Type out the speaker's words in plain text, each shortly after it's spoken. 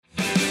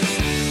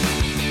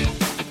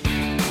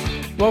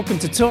Welcome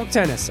to Talk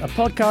Tennis, a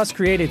podcast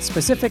created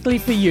specifically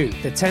for you,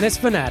 the tennis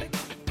fanatic.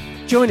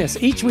 Join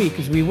us each week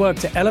as we work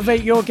to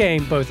elevate your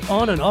game both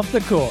on and off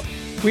the court.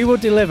 We will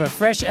deliver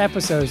fresh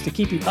episodes to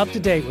keep you up to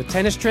date with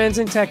tennis trends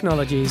and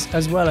technologies,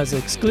 as well as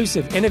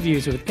exclusive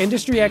interviews with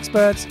industry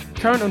experts,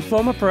 current and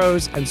former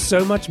pros, and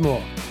so much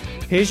more.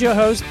 Here's your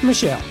host,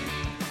 Michelle.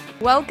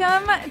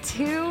 Welcome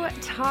to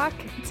Talk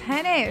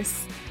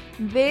Tennis.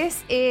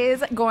 This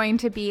is going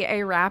to be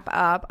a wrap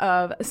up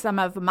of some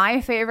of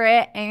my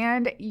favorite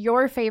and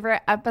your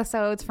favorite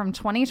episodes from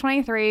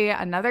 2023.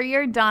 Another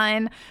year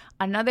done,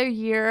 another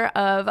year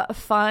of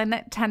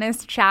fun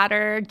tennis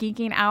chatter,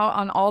 geeking out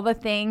on all the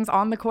things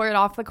on the court,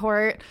 off the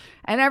court,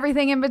 and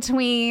everything in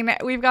between.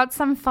 We've got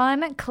some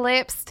fun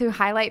clips to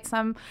highlight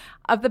some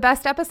of the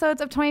best episodes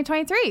of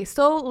 2023.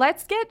 So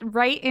let's get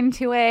right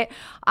into it.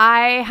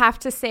 I have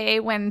to say,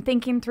 when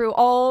thinking through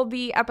all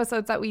the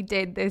episodes that we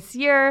did this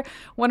year,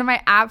 one of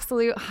my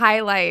absolute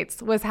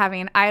highlights was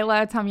having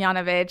Ajla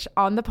Tomljanovic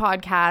on the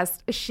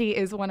podcast. She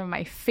is one of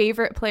my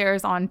favorite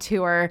players on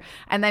tour,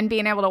 and then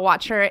being able to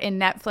watch her in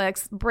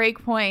Netflix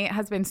Breakpoint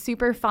has been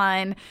super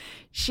fun.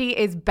 She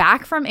is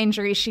back from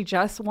injury. She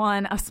just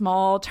won a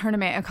small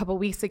tournament a couple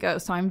weeks ago,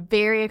 so I'm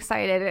very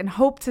excited and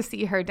hope to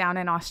see her down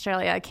in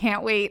Australia. I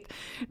can't wait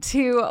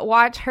to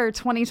watch her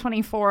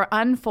 2024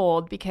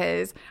 unfold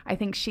because I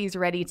think she's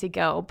ready to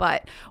go.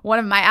 But one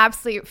of my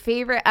absolute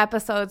favorite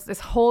episodes this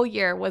whole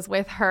year was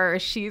with her.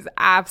 She's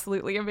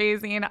absolutely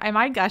amazing. Am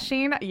I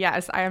gushing?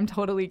 Yes, I am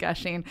totally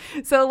gushing.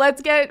 So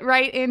let's get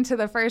right into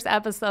the first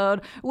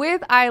episode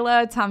with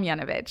Ajla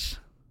Tomljanovic.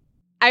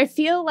 I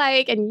feel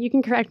like, and you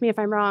can correct me if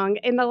I'm wrong,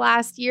 in the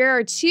last year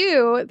or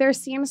two, there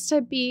seems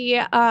to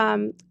be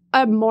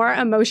a more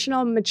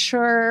emotional,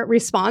 mature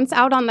response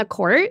out on the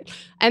court.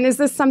 And is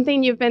this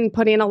something you've been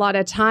putting a lot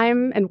of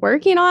time and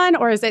working on?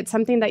 Or is it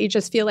something that you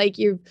just feel like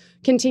you've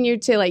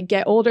continued to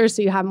get older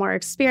so you have more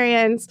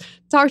experience?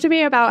 Talk to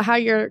me about how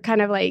you're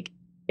kind of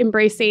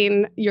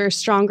embracing your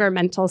stronger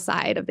mental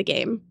side of the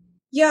game.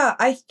 Yeah,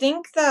 I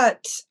think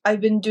that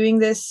I've been doing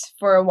this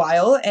for a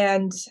while,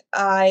 and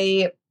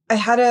I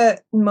had a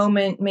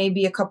moment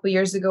maybe a couple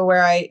years ago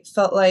where I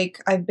felt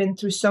like I've been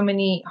through so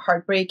many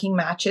heartbreaking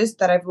matches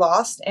that I've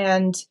lost.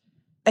 And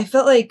I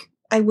felt like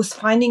I was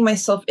finding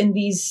myself in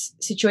these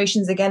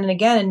situations again and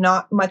again, and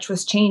not much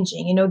was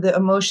changing. You know, the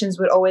emotions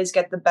would always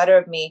get the better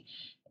of me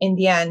in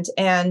the end.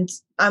 And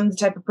I'm the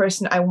type of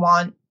person, I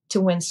want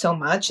to win so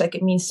much.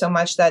 It means so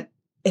much that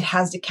it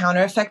has the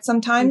counter effect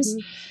sometimes.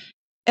 Mm-hmm.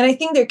 And I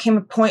think there came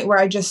a point where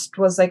I just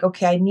was like,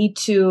 okay, I need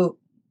to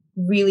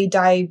really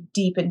dive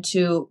deep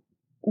into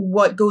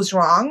what goes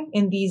wrong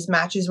in these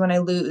matches when I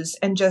lose,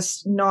 and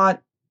just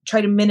not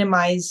try to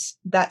minimize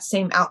that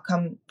same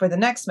outcome for the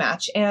next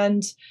match.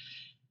 And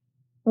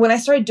when I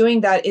started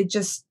doing that,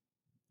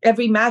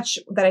 every match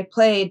that I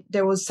played,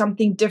 there was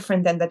something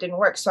different that didn't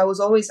work. So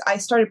I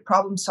started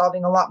problem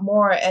solving a lot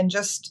more, and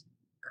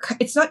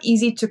it's not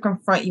easy to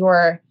confront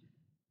your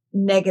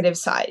negative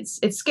sides.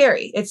 It's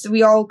scary.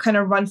 We all kind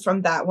of run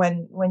from that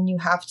when you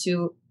have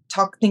to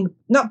think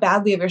not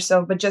badly of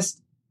yourself, but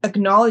just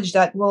acknowledge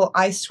that, well,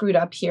 I screwed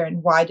up here,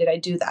 and why did I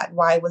do that?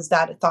 Why was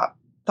that a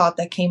thought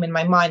that came in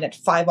my mind at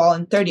 5-all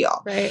and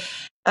 30-all?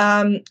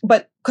 Right.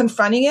 But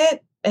confronting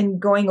it and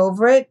going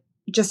over it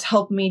just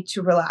helped me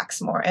to relax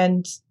more.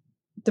 And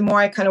the more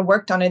I kind of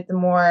worked on it, the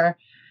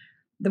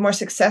more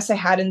success I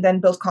had, and then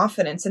built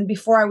confidence. And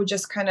before, I would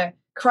just kind of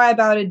cry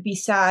about it, be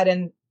sad,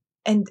 and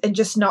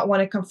just not want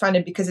to confront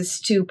it because it's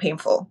too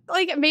painful.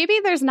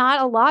 Maybe there's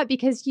not a lot,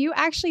 because you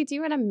actually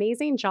do an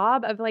amazing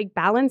job of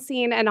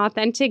balancing an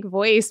authentic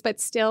voice, but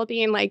still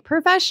being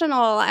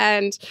professional.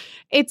 And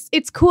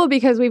it's cool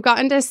because we've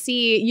gotten to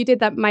see, you did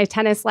that My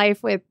Tennis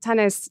Life with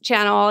Tennis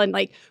Channel,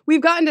 and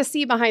we've gotten to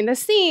see behind the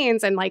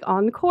scenes and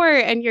on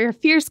court, and you're a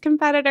fierce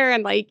competitor,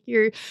 and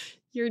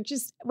you're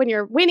just, when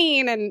you're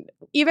winning and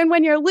even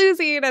when you're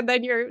losing, and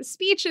then your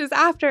speeches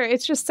after,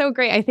 it's just so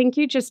great. I think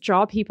you just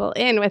draw people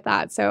in with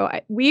that. So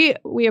we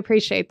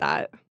appreciate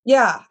that.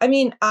 Yeah. I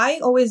mean, I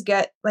always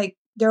get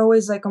they're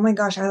always like, oh my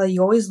gosh, Ajla,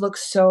 you always look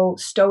so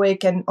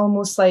stoic and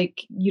almost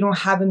like you don't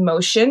have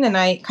emotion. And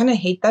I kind of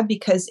hate that,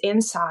 because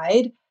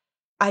inside,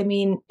 I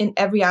mean, in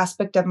every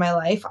aspect of my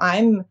life,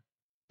 I'm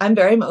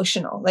very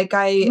emotional.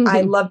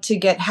 I love to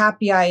get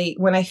happy.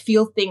 When I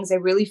feel things, I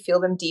really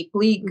feel them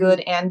deeply, good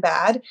and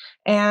bad.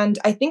 And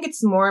I think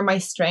it's more my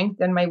strength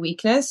than my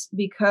weakness,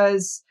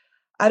 because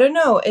I don't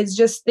know, it's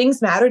just things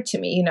matter to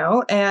me, you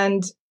know?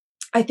 And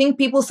I think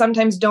people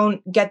sometimes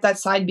don't get that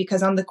side,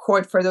 because on the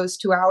court for those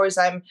 2 hours,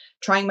 I'm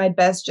trying my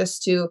best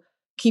just to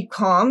keep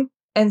calm.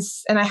 And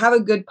I have a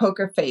good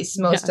poker face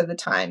most of the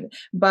time,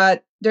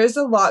 but there's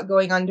a lot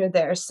going under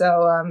there.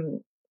 So,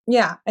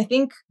 I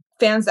think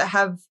fans that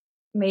have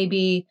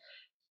maybe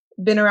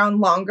been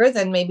around longer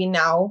than maybe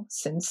now,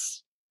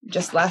 since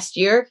just last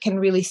year, can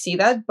really see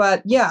that.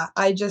 But yeah,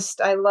 I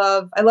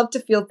love to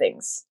feel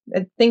things.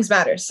 Things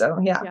matter. So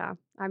yeah. Yeah,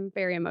 I'm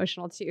very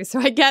emotional too, so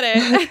I get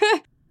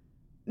it.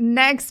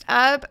 Next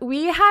up,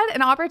 we had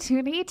an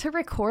opportunity to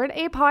record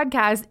a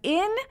podcast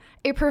in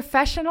a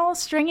professional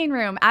stringing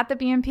room at the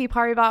BNP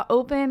Paribas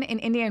Open in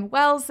Indian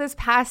Wells this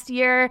past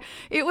year.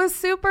 It was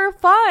super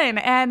fun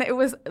and it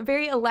was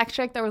very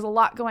electric. There was a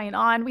lot going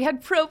on. We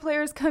had pro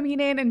players coming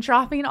in and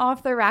dropping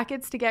off their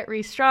rackets to get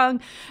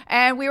restrung.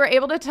 And we were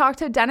able to talk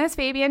to Dennis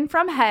Fabian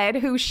from Head,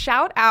 who,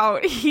 shout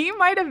out, he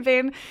might have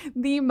been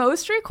the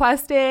most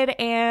requested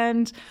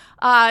and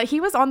he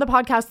was on the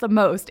podcast the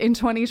most in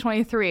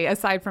 2023,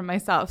 aside from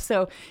myself.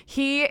 So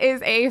he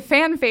is a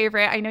fan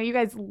favorite. I know you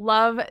guys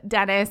love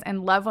Dennis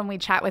and love when we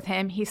chat with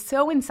him. He's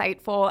so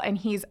insightful and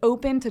he's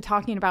open to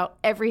talking about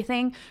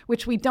everything,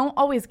 which we don't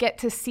always get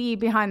to see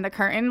behind the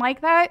curtain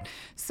like that.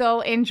 So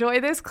enjoy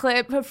this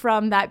clip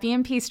from that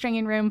BNP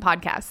Stringing Room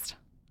podcast.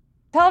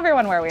 Tell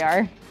everyone where we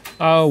are.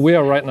 We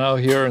are right now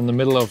here in the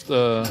middle of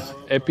the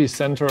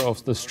epicenter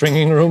of the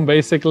stringing room,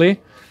 basically.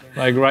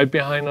 Like right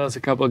behind us,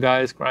 a couple of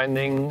guys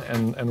grinding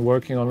and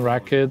working on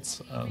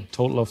rackets.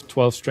 Total of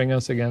 12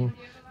 stringers again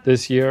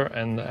this year,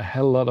 and a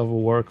hell lot of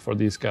work for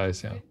these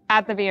guys, yeah.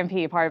 At the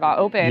BNP Paribas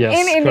Open Yes,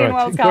 in Indian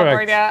Wells,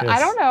 California. Yes. I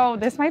don't know,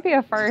 this might be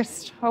a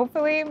first,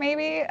 hopefully,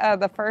 maybe,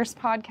 the first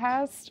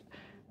podcast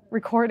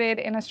recorded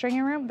in a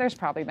stringing room. There's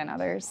probably been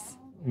others.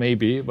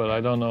 Maybe, but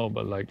I don't know.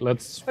 But But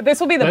this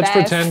will be the best.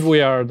 Let's pretend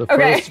we are the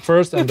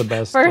first and the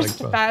best.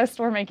 Best.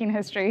 We're making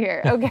history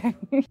here. Okay.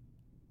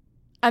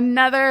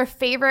 Another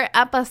favorite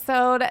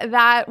episode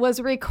that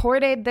was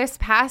recorded this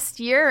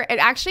past year. It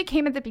actually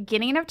came at the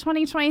beginning of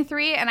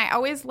 2023, and I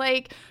always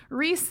like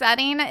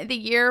resetting the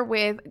year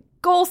with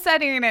goal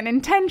setting and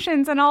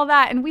intentions and all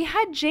that. And we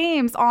had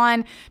James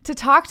on to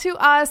talk to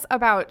us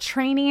about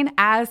training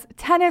as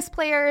tennis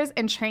players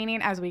and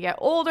training as we get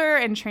older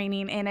and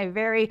training in a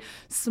very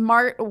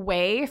smart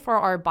way for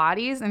our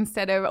bodies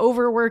instead of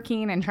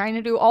overworking and trying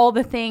to do all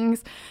the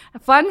things.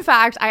 Fun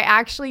fact, I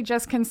actually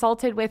just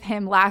consulted with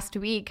him last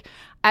week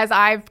as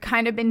I've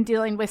kind of been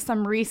dealing with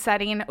some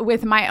resetting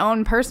with my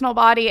own personal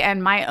body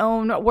and my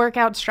own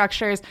workout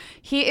structures.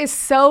 He is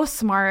so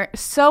smart,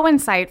 so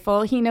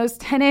insightful. He knows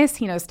tennis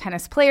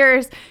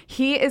players.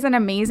 He is an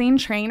amazing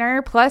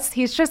trainer. Plus,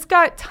 he's just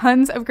got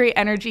tons of great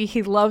energy.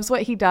 He loves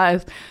what he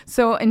does.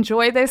 So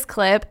enjoy this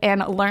clip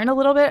and learn a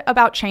little bit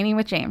about training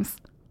with James.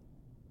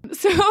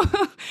 So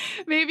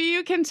maybe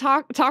you can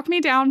talk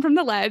me down from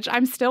the ledge.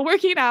 I'm still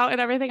working out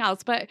and everything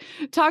else, but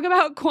talk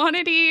about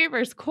quantity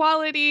versus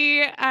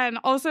quality. And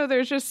also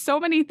there's just so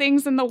many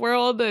things in the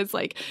world. There's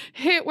like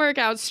HIIT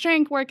workouts,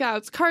 strength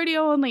workouts,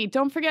 cardio only.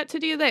 Don't forget to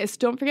do this.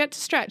 Don't forget to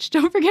stretch.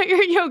 Don't forget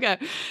your yoga.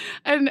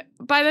 And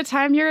by the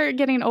time you're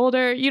getting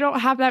older, you don't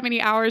have that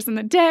many hours in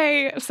the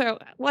day. So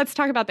let's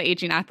talk about the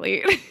aging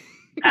athlete.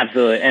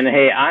 Absolutely. And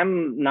hey,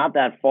 I'm not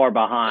that far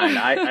behind.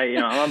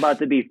 I'm about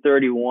to be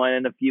 31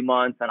 in a few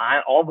months, and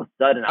all of a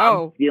sudden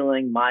I'm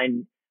feeling my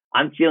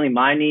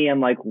knee. I'm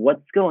like,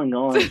 what's going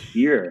on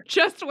here?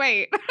 Just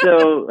wait.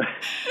 So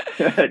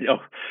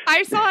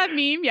I saw a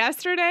meme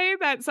yesterday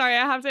sorry,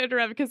 I have to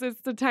interrupt because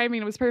the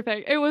timing was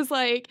perfect. It was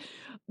like,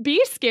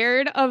 be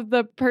scared of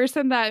the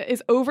person that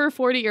is over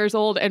 40 years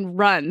old and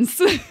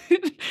runs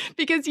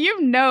because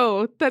you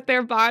know that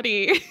their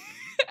body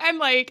and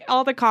like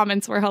all the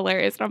comments were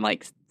hilarious. And I'm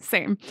like,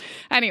 same.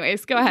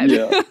 Anyways, go ahead.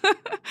 Yeah.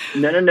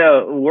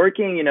 No.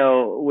 Working,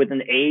 with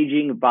an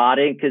aging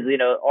body, because,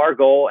 our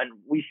goal, and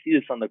we see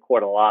this on the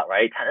court a lot,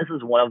 right? Tennis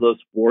is one of those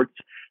sports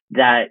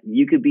that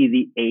you could be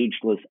the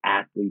ageless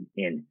athlete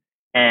in.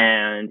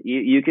 And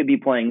you could be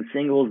playing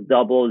singles,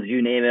 doubles,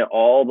 you name it,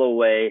 all the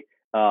way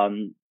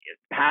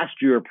past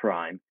your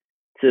prime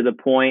to the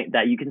point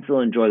that you can still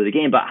enjoy the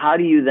game. But how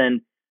do you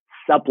then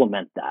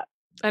supplement that?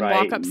 And right?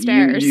 walk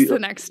upstairs the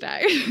next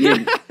day.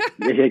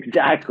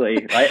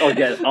 Exactly. Right. Or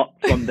get up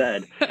from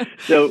bed.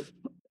 So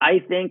I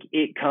think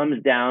it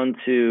comes down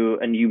to,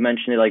 and you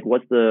mentioned it, like,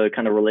 what's the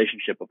kind of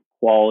relationship of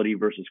quality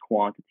versus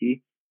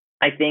quantity?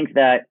 I think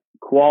that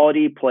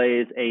quality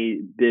plays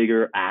a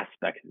bigger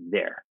aspect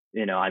there.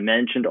 I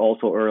mentioned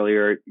also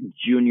earlier,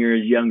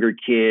 juniors, younger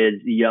kids,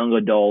 young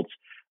adults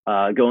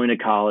going to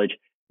college,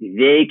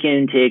 they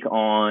can take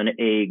on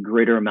a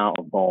greater amount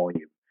of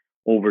volume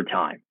over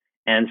time.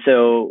 And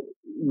so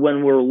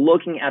when we're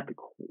looking at the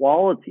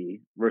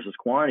quality versus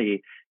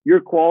quantity,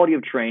 your quality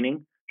of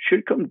training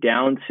should come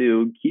down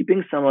to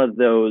keeping some of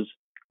those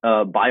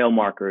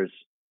biomarkers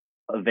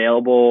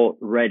available,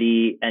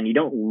 ready, and you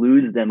don't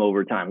lose them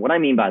over time. What I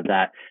mean by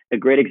that, a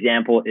great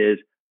example is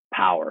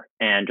power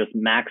and just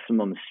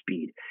maximum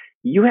speed.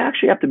 You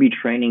actually have to be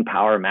training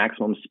power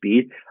maximum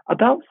speed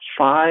about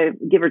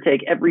give or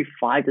take, every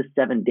 5 to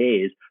 7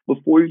 days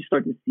before you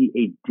start to see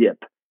a dip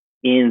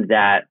in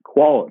that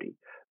quality.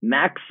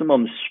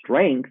 Maximum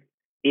strength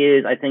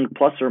is, I think,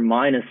 plus or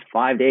minus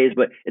 5 days,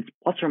 but it's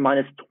plus or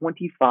minus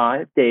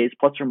 25 days,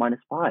 plus or minus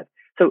 5.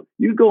 So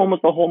you go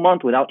almost a whole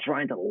month without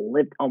trying to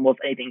lift almost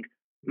anything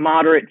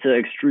moderate to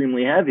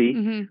extremely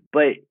heavy,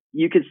 but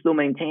you could still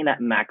maintain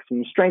that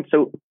maximum strength.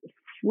 So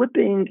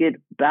flipping it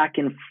back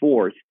and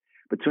forth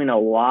between a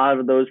lot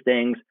of those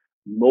things,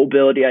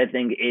 mobility, I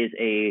think, is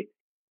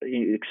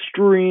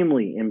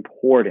extremely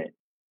important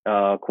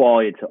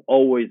quality to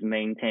always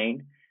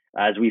maintain,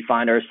 as we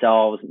find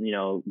ourselves,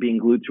 being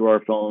glued to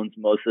our phones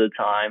most of the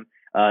time,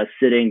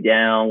 sitting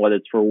down, whether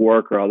it's for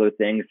work or other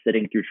things,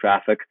 sitting through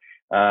traffic.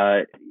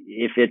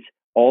 If it's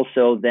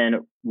also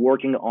then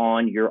working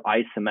on your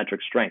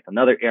isometric strength,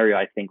 another area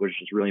I think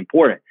which is really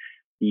important.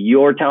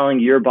 You're telling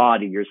your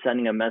body, you're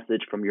sending a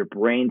message from your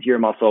brain to your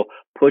muscle,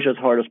 push as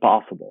hard as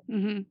possible.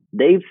 Mm-hmm.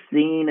 They've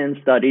seen in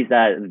studies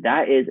that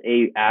is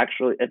it's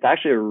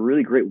actually a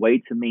really great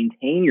way to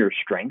maintain your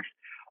strength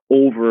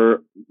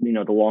over,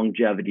 the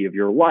longevity of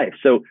your life.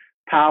 So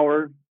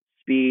power,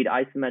 speed,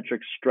 isometric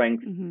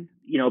strength,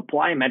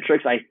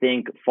 plyometrics, I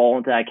think, fall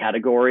into that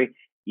category.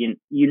 You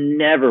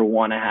never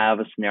want to have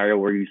a scenario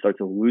where you start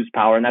to lose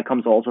power, and that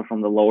comes also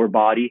from the lower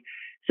body.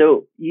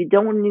 So you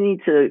don't need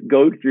to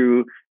go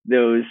through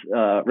those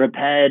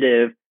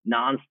repetitive,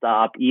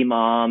 nonstop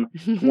EMOM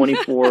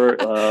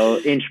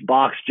 24-inch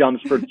box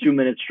jumps for 2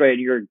 minutes straight.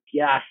 You're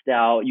gassed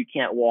out. You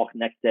can't walk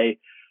next day.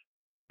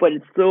 But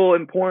it's still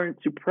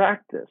important to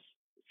practice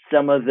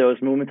some of those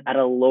movements at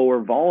a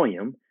lower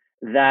volume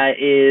that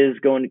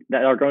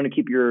are going to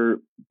keep your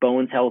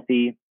bones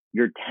healthy,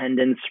 your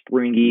tendons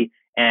springy,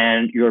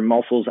 and your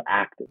muscles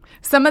active.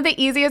 Some of the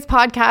easiest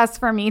podcasts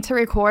for me to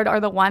record are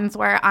the ones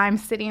where I'm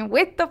sitting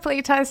with the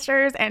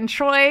playtesters and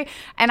Troy,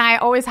 and I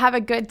always have a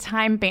good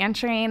time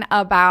bantering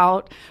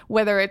about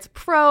whether it's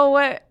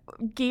pro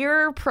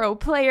gear, pro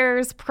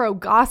players, pro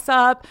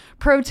gossip,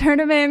 pro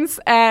tournaments,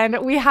 and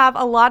we have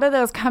a lot of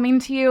those coming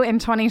to you in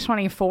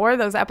 2024.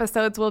 Those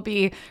episodes we'll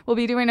be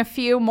doing a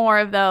few more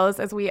of those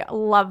as we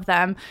love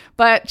them.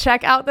 But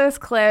check out this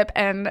clip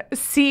and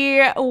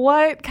see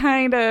what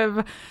kind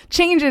of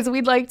changes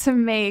we'd like to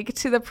make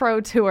to the pro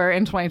tour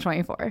in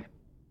 2024.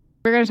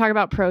 We're going to talk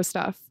about pro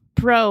stuff.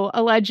 Pro,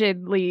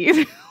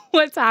 allegedly,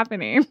 what's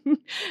happening,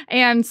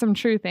 and some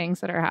true things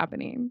that are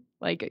happening,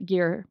 like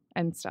gear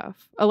and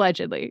stuff,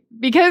 allegedly,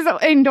 because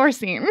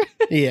endorsing.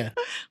 Yeah.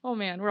 Oh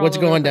man, what's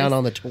going down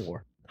on the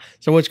tour?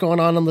 So what's going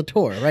on the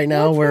tour right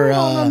now? We're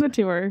on the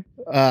tour.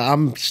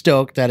 I'm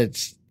stoked that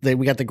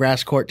we got the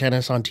grass court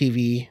tennis on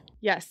TV.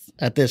 Yes.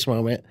 At this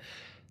moment,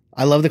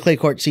 I love the clay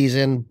court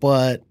season,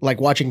 but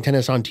like watching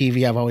tennis on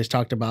TV, I've always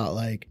talked about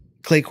like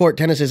clay court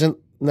tennis isn't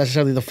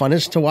necessarily the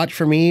funnest to watch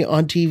for me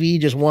on TV.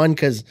 Just one,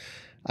 because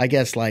I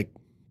guess like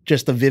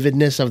just the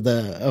vividness of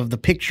the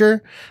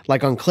picture.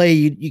 Like on clay,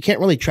 you can't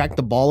really track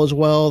the ball as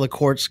well. The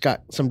court's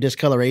got some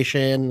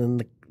discoloration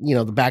and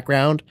the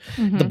background.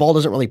 Mm-hmm. The ball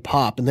doesn't really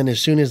pop. And then as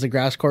soon as the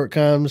grass court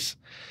comes,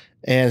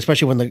 and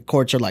especially when the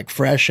courts are like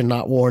fresh and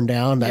not worn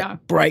down,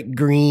 that bright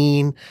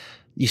green,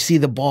 you see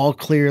the ball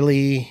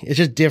clearly. It's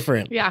just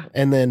different. Yeah.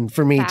 And then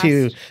for me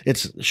too,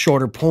 it's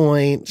shorter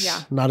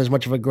points, not as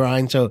much of a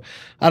grind. So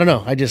I don't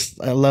know.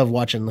 I love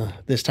watching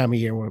this time of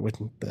year with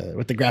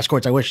the grass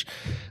courts. I wish,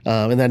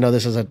 and I know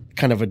this is a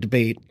kind of a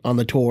debate on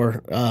the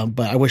tour, but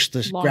I wish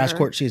this grass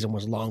court season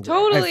was longer.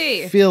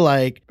 Totally. I feel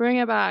like bring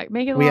it back,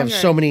 make it longer. We have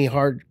so many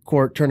hard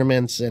court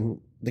tournaments,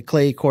 and the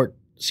clay court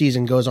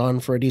season goes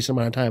on for a decent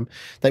amount of time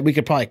that we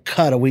could probably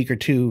cut a week or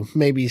two,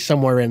 maybe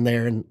somewhere in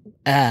there, and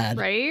add.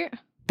 Right.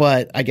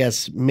 But I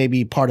guess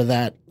maybe part of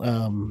that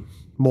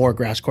more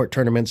grass court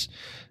tournaments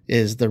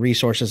is the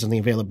resources and the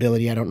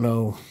availability. I don't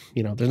know,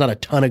 there's not a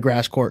ton of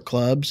grass court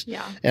clubs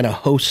and a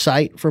host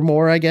site for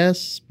more, I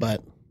guess,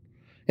 but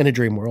in a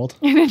dream world.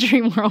 In a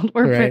dream world,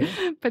 we're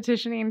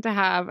petitioning to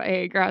have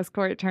a grass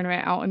court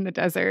tournament out in the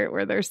desert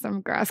where there's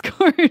some grass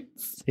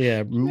courts.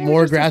 Yeah,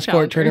 more grass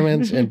court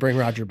tournaments and bring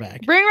Roger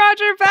back. Bring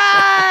Roger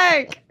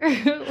back!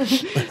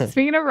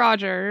 Speaking of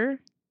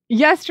Roger...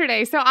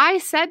 Yesterday, so I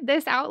said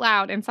this out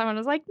loud and someone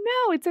was like,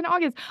 no, it's in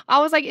August. I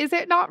was like, is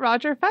it not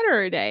Roger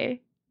Federer Day?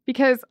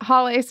 Because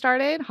Halle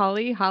started.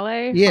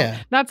 Yeah.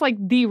 That's like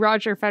the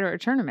Roger Federer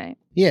tournament.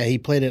 Yeah, he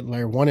played it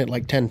or won it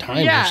like 10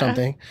 times or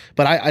something.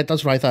 But I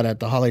that's what I thought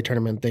at the Halle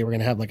tournament. They were going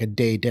to have like a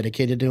day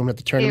dedicated to him at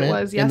the tournament. It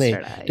was yesterday.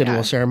 And they did a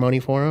little ceremony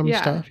for him and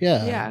stuff.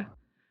 Yeah. Yeah.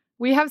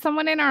 We have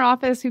someone in our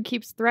office who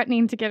keeps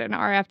threatening to get an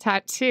RF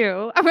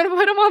tattoo. I'm going to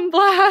put him on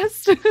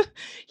blast.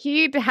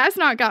 He has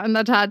not gotten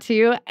the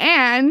tattoo,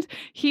 and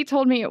he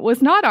told me it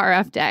was not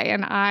RF day,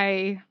 and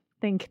I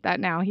think that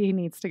now he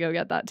needs to go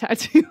get that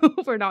tattoo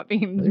for not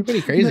being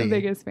pretty crazy. The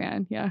biggest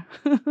fan. Yeah.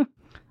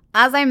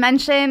 As I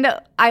mentioned,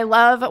 I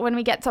love when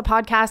we get to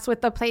podcasts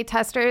with the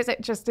playtesters. It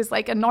just is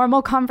like a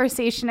normal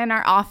conversation in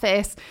our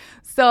office.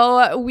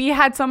 So we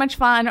had so much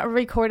fun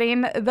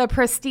recording the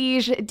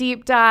Prestige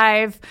Deep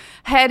Dive.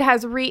 Head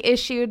has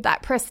reissued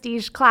that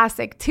Prestige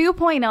Classic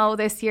 2.0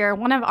 this year,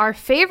 one of our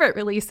favorite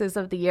releases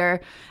of the year.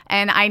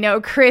 And I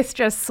know Chris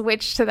just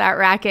switched to that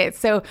racket.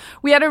 So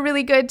we had a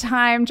really good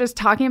time just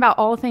talking about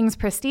all things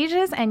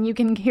Prestiges, and you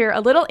can hear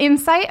a little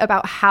insight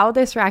about how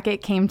this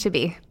racket came to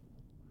be.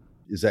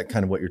 Is that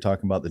kind of what you're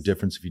talking about? The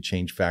difference if you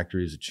change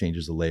factories, it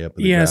changes the layup of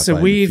the graphite so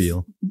and the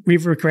feel?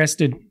 We've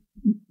requested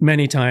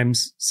many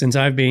times since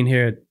I've been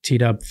here at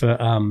T-Dub for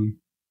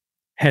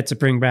Head to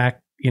bring back,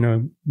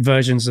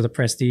 versions of the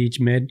Prestige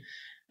Mid.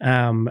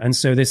 And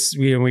so this,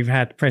 we've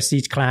had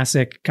Prestige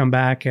Classic come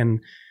back, and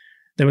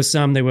there was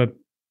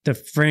the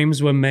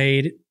frames were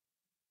made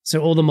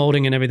So all the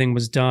molding and everything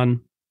was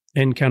done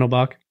in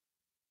Kennelbach.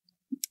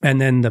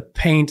 And then the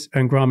paint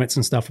and grommets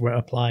and stuff were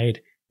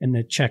applied in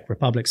the Czech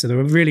Republic. So they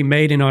were really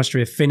made in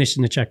Austria, finished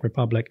in the Czech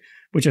Republic,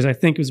 which is, I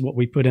think, is what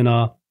we put in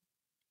our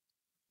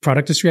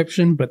product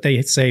description, but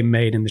they say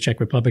made in the Czech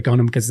Republic on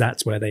them because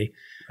that's where they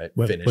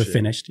were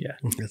finished. Yeah.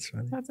 That's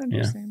funny. That's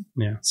interesting.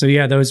 Yeah. So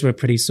yeah, those were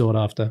pretty sought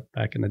after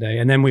back in the day.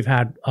 And then we've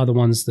had other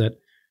ones that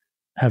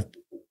have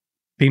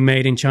been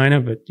made in China,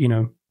 but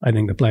I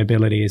think the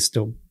playability is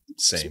still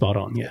spot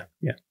on. Yeah.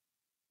 Yeah.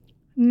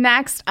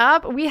 Next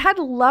up, we had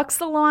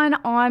Luxalon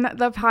on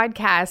the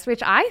podcast,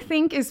 which I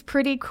think is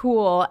pretty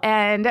cool.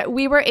 And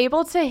we were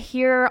able to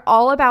hear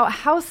all about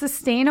how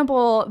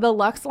sustainable the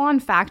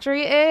Luxalon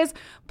factory is.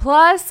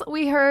 Plus,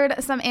 we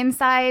heard some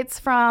insights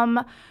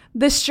from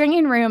the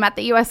stringing room at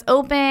the US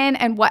Open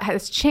and what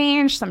has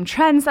changed, some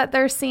trends that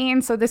they're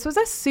seeing. So this was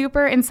a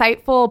super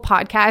insightful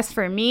podcast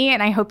for me,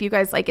 and I hope you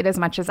guys like it as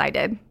much as I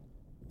did.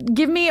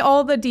 Give me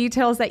all the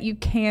details that you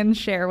can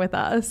share with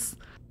us.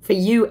 For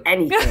you,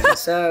 anything.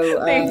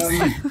 So, I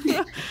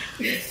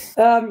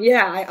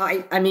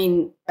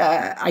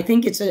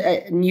think it's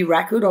a new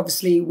record.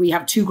 Obviously, we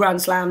have 2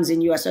 Grand Slams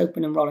in US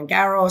Open and Roland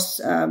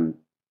Garros,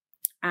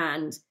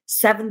 and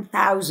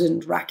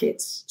 7,000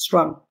 rackets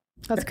strung.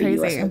 That's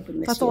crazy.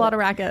 That's a lot of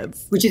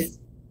rackets. Which is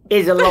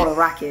a lot of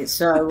rackets.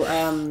 So,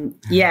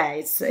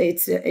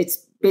 it's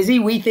busy.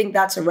 We think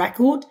that's a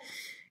record.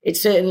 It's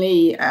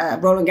certainly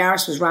Roland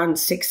Garros was around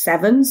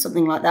 6-7,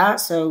 something like that.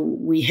 So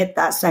we hit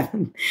that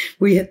 7,000,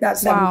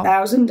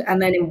 wow.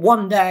 And then in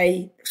one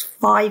day,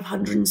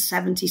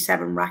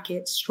 577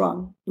 rackets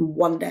strung in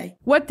one day.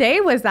 What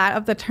day was that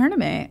of the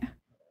tournament?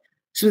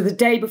 So the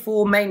day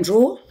before main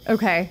draw.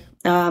 Okay.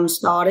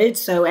 Started,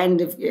 so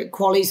end of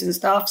qualies and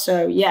stuff.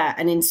 So yeah,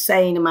 an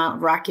insane amount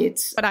of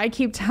rackets. But I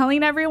keep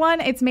telling everyone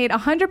it's made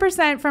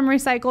 100% from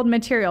recycled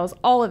materials,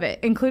 all of it,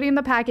 including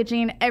the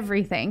packaging,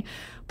 everything.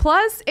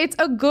 Plus, it's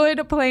a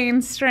good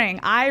playing string.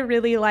 I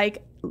really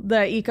like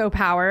the Eco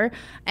Power,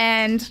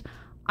 and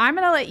I'm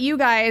going to let you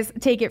guys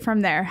take it from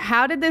there.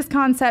 How did this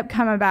concept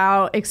come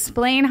about?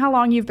 Explain how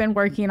long you've been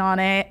working on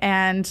it,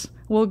 and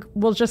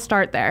we'll just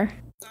start there.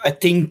 I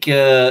think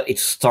it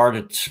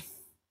started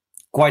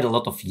quite a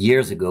lot of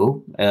years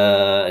ago,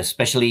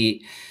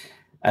 especially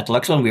at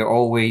Luxon. We are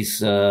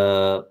always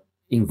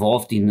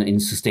involved in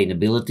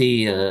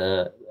sustainability.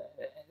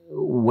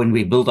 When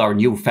we built our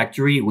new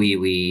factory,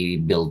 we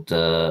built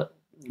it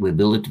with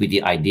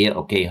the idea,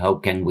 okay, how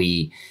can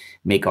we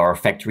make our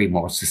factory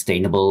more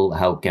sustainable?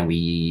 How can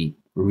we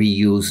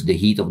reuse the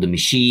heat of the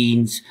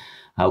machines?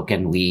 How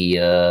can we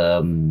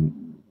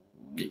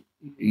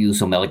use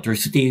some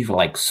electricity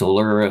like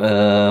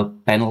solar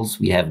panels?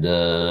 We have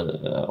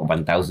the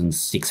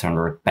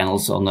 1,600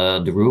 panels on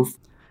the roof.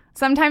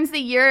 Sometimes the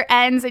year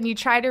ends and you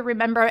try to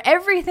remember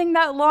everything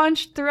that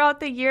launched throughout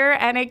the year,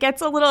 and it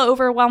gets a little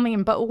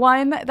overwhelming. But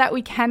one that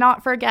we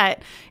cannot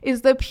forget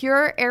is the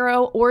Pure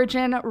Aero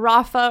Origin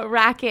Rafa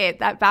racket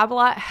that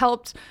Babolat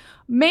helped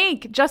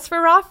make just for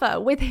Rafa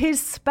with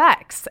his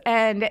specs.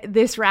 And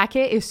this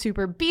racket is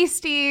super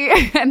beastie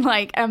and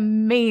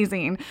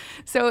amazing.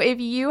 So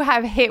if you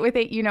have hit with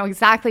it, you know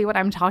exactly what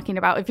I'm talking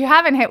about. If you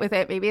haven't hit with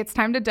it, maybe it's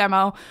time to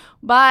demo.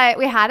 But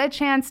we had a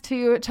chance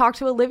to talk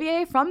to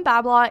Olivier from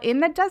Babolat in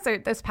the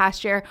desert this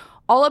past year,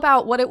 all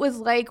about what it was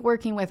like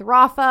working with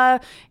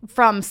Rafa,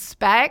 from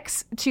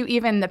specs to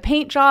even the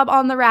paint job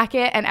on the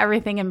racket and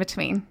everything in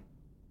between.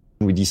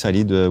 We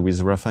decided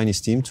with Rafa and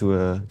his team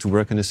to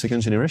work on the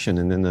second generation,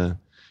 and then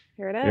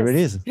here it is. Here it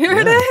is. Here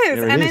it is.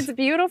 And it's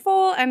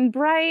beautiful and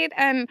bright.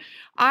 And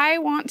I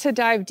want to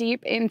dive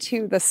deep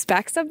into the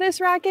specs of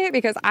this racket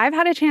because I've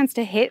had a chance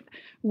to hit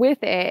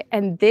with it.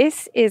 And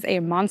this is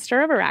a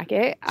monster of a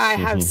racket. I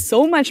have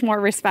so much more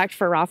respect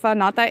for Rafa.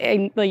 Not that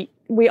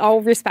we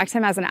all respect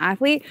him as an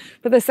athlete,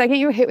 but the second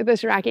you hit with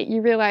this racket,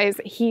 you realize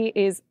he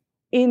is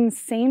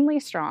insanely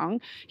strong.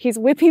 He's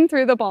whipping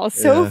through the ball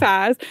so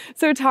fast.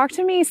 So talk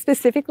to me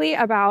specifically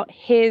about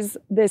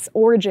this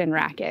Origin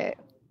racket.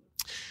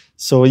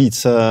 So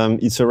it's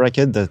a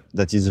racket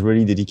that is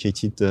really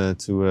dedicated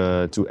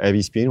to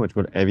heavy spin, what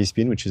we call heavy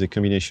spin, which is a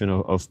combination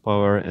of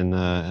power and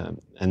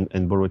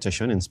ball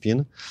rotation and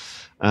spin.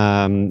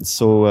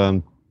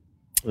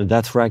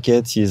 That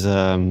racket is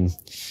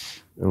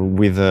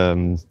with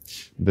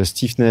the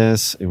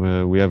stiffness.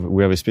 We have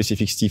a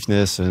specific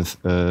stiffness,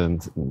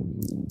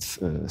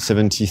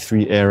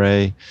 73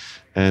 RA,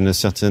 and a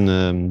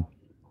certain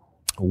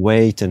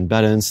weight and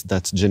balance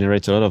that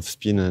generate a lot of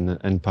spin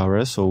and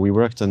power. So we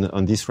worked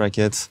on this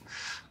racket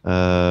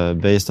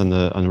based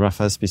on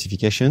Rafa's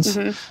specifications,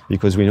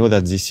 because we know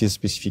that this is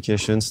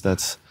specifications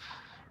that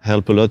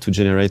help a lot to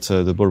generate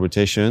the ball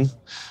rotation.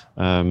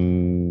 We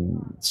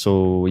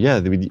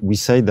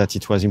say that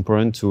it was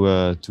important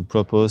to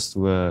propose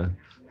to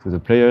the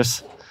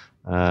players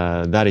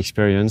that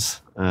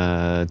experience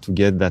to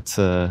get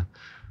that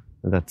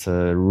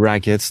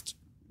racket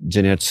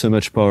generate so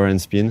much power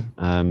and spin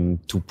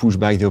to push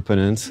back the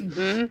opponent,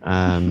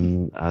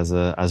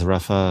 as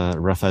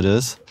Rafa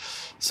does.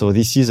 So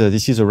this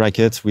is a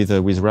racket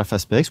with Rafa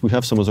specs. We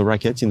have some other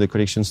rackets in the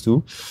collections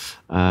too.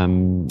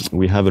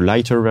 We have a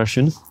lighter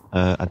version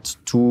at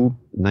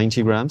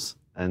 290 grams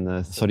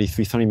and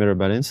 33 centimeter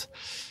balance.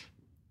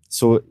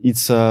 So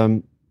it's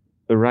a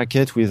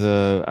racket with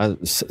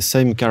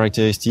same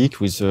characteristic.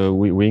 With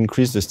we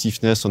increase the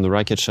stiffness on the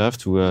racket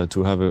shaft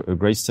to have a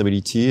great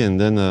stability, and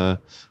then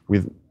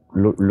with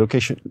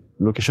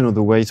location of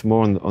the weight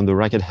more on the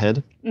racket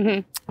head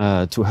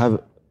to have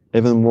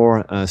even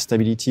more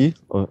stability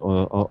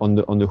on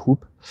the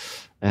hoop,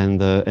 and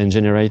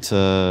generate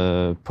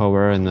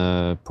power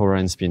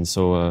and spin.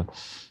 So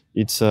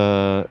it's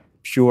a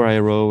pure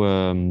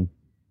aero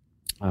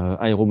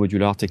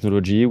modular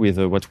technology with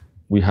what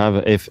we have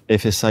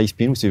FSI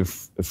spin, which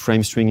is a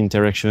frame string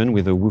interaction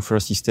with a woofer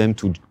system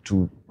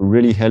to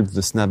really help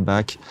the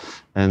snapback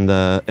and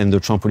the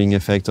trampoline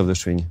effect of the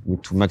string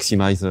to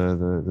maximize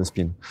the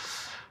spin.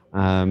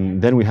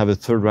 Then we have a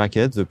third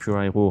racket, the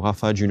Pure Aero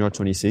Rafa Junior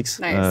 26.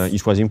 Nice.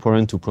 It was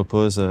important to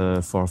propose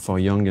for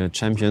young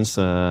champions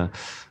a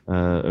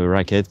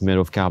racket made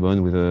of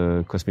carbon with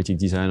a cosmetic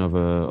design of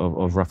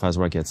Rafa's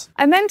rackets.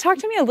 And then talk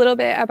to me a little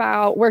bit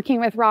about working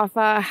with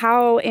Rafa,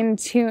 how in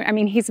tune, I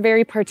mean, he's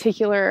very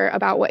particular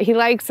about what he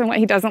likes and what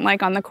he doesn't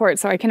like on the court.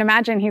 So I can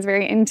imagine he's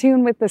very in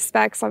tune with the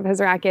specs of his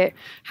racket.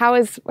 How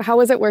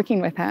was it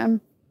working with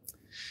him?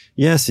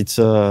 Yes, it's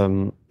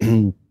always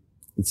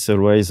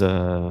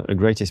a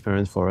great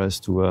experience for us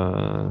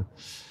to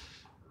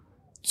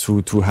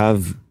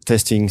have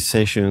testing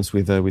sessions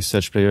with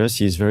such players.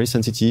 He's very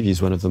sensitive.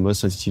 He's one of the most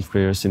sensitive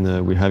players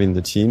we have in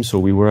the team. So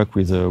we work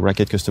with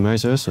racket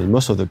customizers. And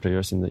most of the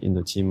players in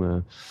the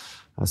team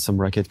have some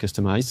racket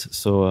customized.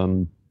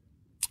 So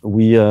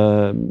we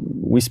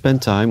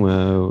spend time,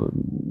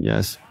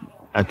 yes,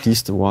 at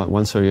least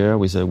once a year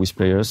with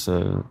players,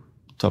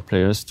 top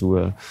players,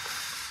 to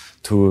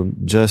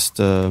just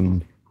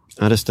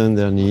understand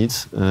their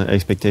needs,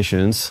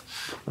 expectations,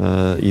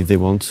 if they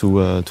want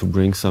to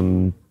bring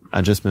some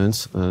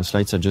adjustments,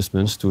 slight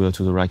adjustments to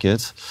the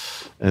racket.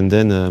 And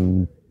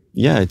then,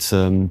 it's,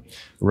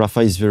 Rafa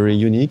is very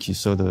unique. You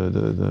saw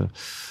the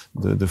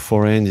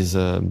forehand is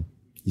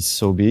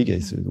so big.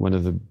 It's one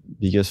of the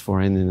biggest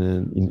forehand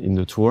in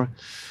the tour.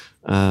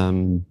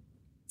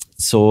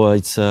 So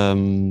it's,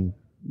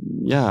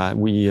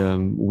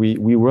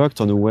 we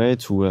worked on a way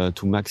to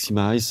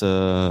maximize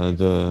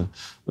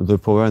the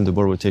power and the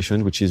ball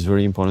rotation, which is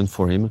very important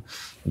for him,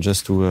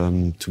 just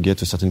to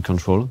get a certain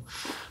control.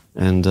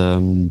 And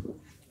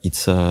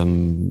it's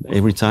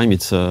every time we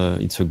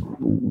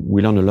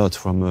learn a lot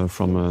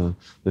from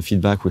the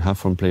feedback we have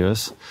from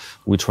players.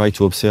 We try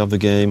to observe the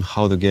game,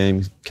 how the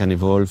game can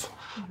evolve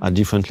at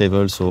different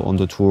levels, so on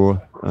the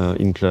tour,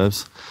 in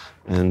clubs.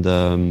 And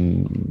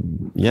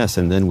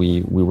and then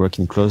we work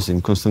in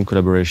constant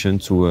collaboration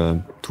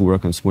to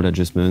work on small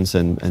adjustments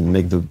and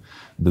make the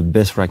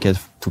best racket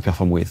to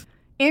perform with.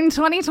 In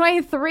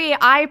 2023,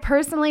 I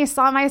personally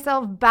saw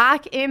myself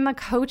back in the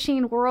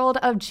coaching world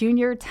of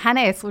junior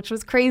tennis, which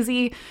was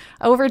crazy.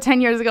 Over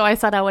 10 years ago, I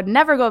said I would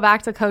never go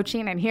back to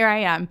coaching, and here I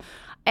am.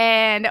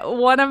 And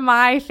one of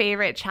my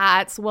favorite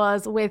chats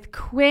was with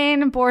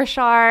Quinn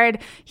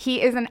Borchard.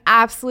 He is an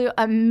absolute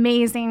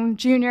amazing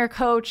junior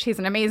coach. He's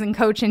an amazing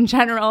coach in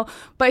general,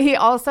 but he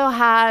also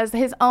has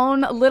his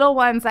own little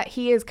ones that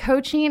he is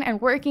coaching and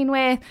working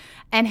with.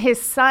 And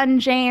his son,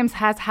 James,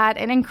 has had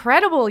an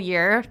incredible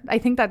year. I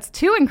think that's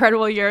 2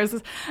 incredible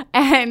years.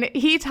 And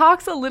he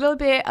talks a little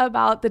bit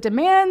about the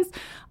demands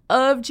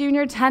of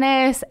junior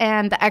tennis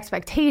and the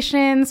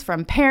expectations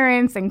from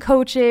parents and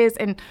coaches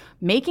and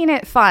making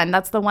it fun.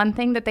 That's the one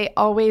thing that they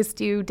always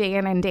do day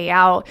in and day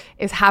out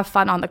is have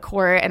fun on the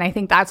court. And I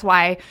think that's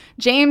why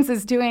James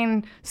is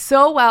doing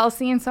so well,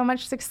 seeing so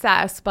much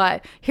success.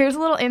 But here's a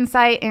little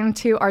insight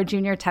into our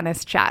junior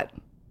tennis chat.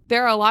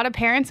 There are a lot of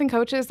parents and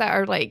coaches that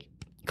are like,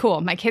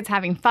 cool, my kid's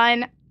having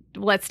fun.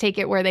 Let's take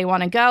it where they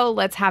want to go.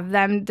 Let's have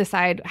them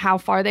decide how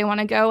far they want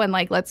to go. And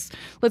let's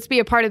be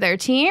a part of their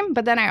team.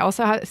 But then I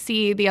also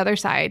see the other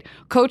side,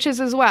 coaches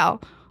as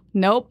well.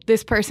 Nope,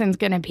 this person's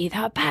going to be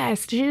the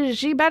best.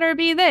 She better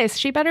be this.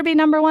 She better be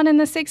number 1 in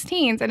the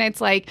 16s. And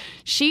it's like,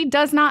 she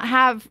does not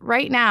have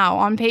right now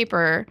on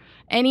paper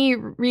any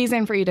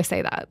reason for you to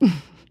say that.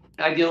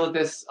 I deal with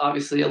this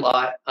obviously a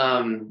lot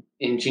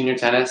in junior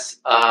tennis.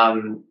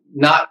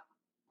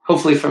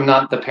 Hopefully from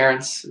not the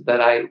parents that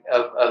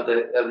of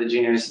the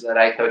juniors that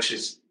I coach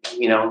is,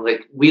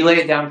 we lay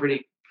it down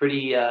pretty,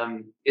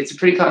 it's a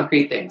pretty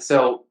concrete thing.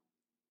 So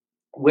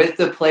with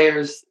the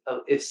players,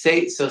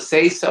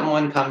 say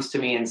someone comes to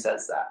me and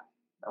says that,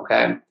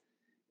 okay,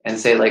 and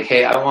say like,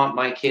 hey, I want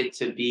my kid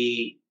to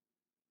be,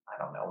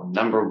 I don't know,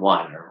 number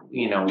 1 or,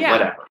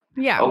 whatever.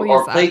 Yeah.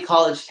 Or play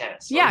college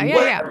tennis. Yeah.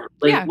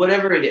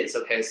 Whatever it is.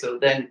 Okay. So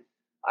then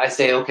I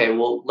say, okay,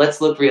 well,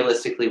 let's look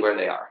realistically where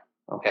they are.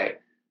 Okay.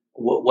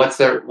 What's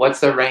their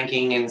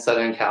ranking in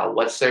Southern Cal?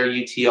 What's their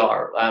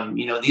UTR?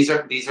 These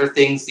are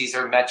things. These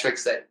are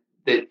metrics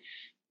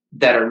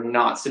that are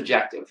not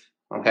subjective.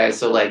 Okay.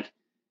 So like,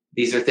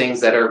 these are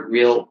things that are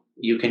real.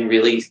 You can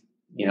really,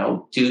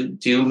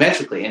 do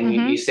metrically. And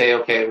you say,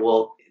 okay,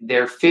 well,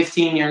 they're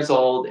 15 years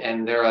old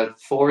and they're a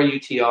 4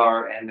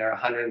 UTR and they're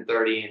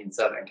 130 in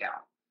Southern Cal.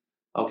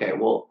 Okay.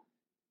 Well,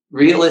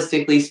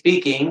 realistically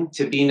speaking,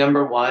 to be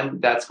number one,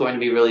 that's going to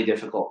be really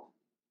difficult.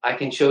 I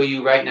can show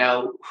you right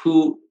now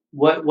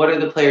what are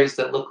the players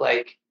that look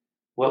like,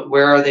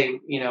 where are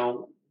they,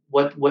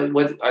 what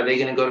are they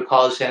going to go to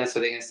college tennis? Are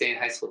they going to stay in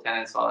high school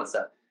tennis? All that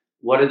stuff.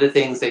 What are the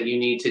things that you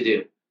need to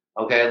do?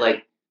 Okay.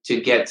 Like to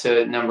get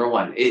to number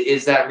one.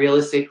 Is that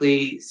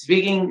realistically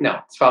speaking? No,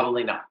 it's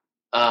probably not.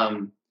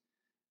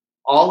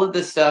 All of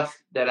the stuff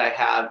that I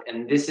have,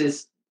 and this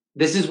is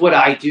what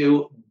I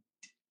do,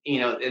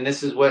 and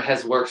this is what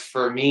has worked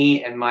for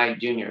me and my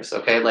juniors.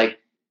 Okay. Like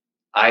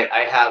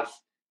I have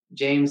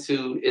James,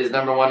 who is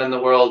number one in the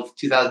world,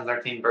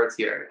 2013 birth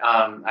year.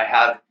 I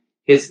have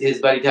his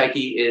buddy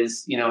Taiki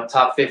is,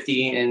 top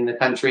 50 in the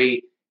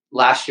country.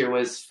 Last year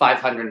was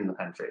 500 in the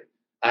country.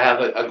 I have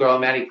a girl,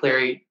 Maddie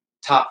Cleary,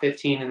 top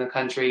 15 in the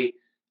country.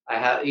 I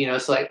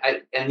have, so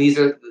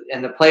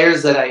and the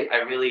players that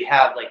I really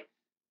have, like,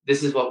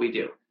 this is what we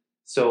do.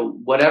 So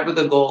whatever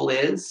the goal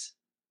is,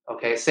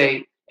 okay,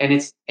 and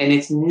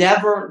it's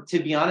never, to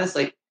be honest,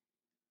 like,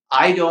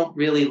 I don't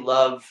really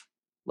love,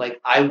 like,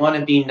 I want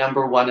to be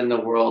number one in the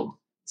world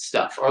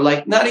stuff, or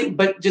like, not even,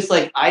 but just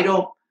like,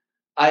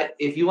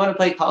 if you want to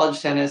play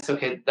college tennis,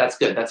 okay, that's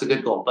good. That's a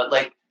good goal. But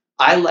like,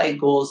 I like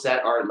goals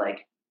that are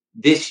like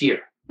this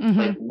year.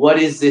 Like, what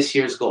is this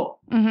year's goal?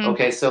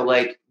 Okay. So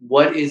like,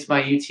 what is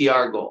my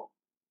UTR goal?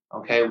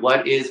 Okay.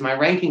 What is my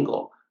ranking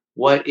goal?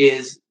 What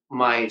is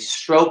my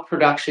stroke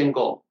production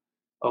goal?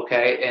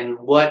 Okay. And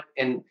what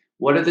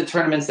are the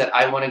tournaments that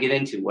I want to get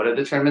into? What are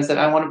the tournaments that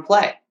I want to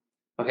play?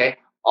 Okay.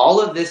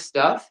 All of this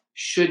stuff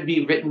should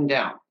be written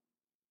down.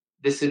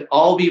 This should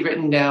all be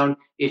written down.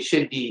 It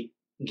should be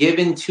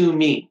given to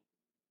me.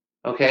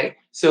 Okay.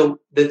 So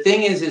the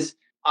thing is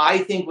I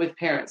think with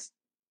parents,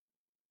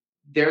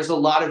 there's a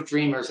lot of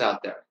dreamers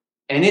out there,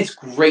 and it's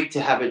great to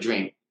have a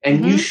dream,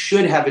 and you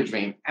should have a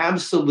dream.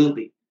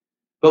 Absolutely.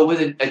 But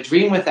with a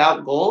dream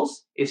without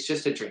goals, it's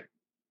just a dream.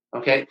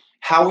 Okay.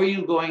 How are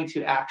you going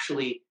to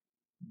actually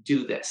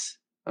do this?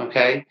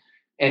 Okay.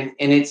 And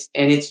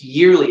it's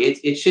yearly.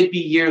 It should be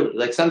yearly.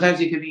 Like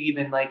sometimes it could be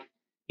even like,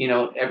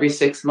 every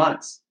 6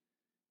 months,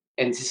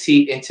 and to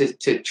see and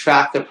to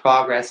track the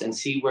progress and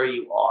see where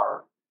you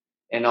are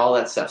and all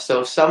that stuff.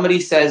 So if somebody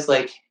says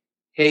like,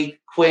 hey,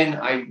 Quinn,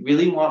 I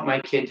really want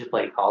my kid to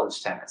play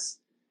college tennis,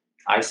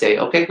 I say,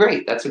 okay,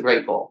 great. That's a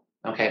great goal.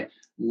 Okay.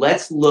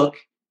 Let's look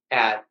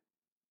at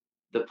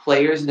the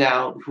players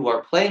now who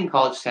are playing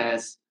college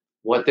tennis,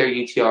 what their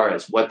UTR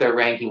is, what their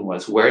ranking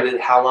was,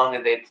 how long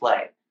did they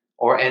play?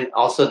 And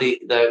also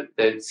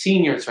the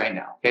seniors right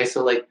now. Okay.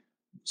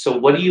 So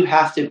what do you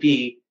have to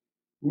be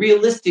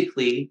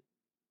realistically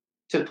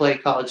to play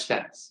college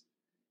tennis?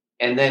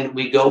 And then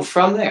we go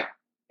from there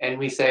and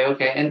we say,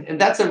 okay,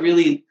 and that's a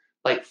really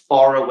like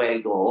far away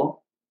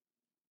goal.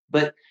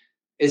 But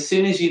as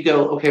soon as you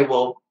go, okay,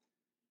 well,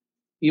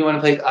 you want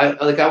to play, I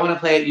want to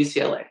play at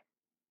UCLA.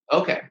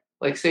 Okay.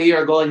 Like say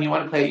you're a goal and you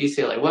want to play at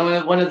UCLA,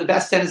 one of the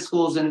best tennis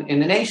schools in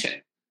the nation.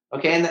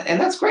 Okay.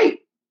 And that's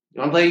great.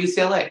 You want to play at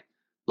UCLA.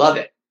 Love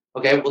it.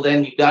 Okay. Well,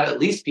 then you got to at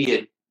least be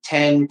a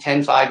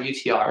 10-5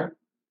 UTR.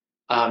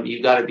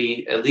 You've got to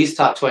be at least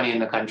top 20 in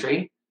the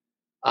country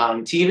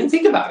to even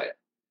think about it.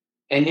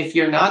 And if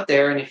you're not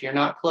there and if you're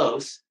not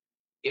close,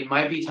 it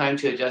might be time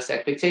to adjust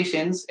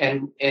expectations,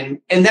 and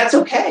that's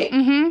okay.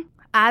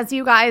 As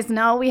you guys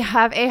know, we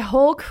have a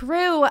whole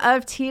crew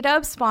of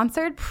T-Dub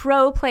sponsored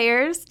pro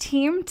players,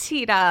 Team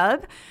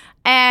T-Dub.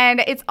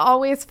 And it's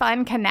always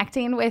fun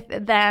connecting with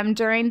them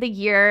during the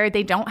year.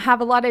 They don't have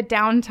a lot of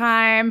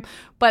downtime,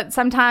 but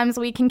sometimes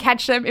we can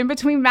catch them in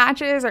between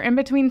matches or in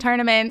between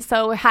tournaments.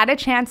 So had a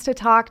chance to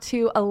talk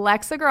to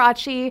Alexa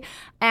Garachi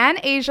and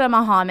Asia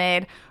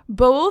Mohammed.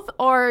 Both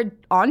are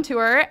on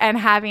tour and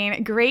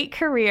having great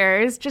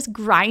careers, just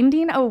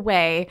grinding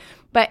away.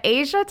 But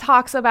Asia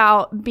talks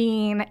about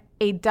being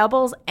a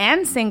doubles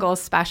and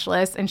singles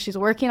specialist, and she's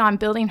working on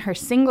building her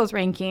singles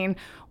ranking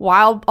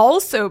while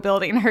also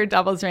building her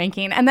doubles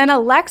ranking. And then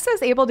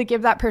Alexa's able to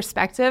give that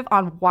perspective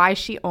on why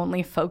she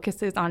only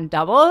focuses on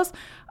doubles.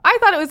 I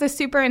thought it was a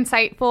super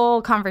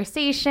insightful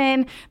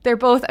conversation. They're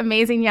both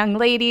amazing young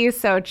ladies,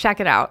 so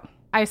check it out.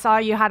 I saw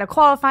you had a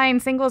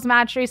qualifying singles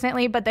match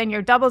recently, but then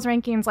your doubles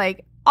ranking's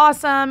like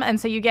awesome, and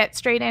so you get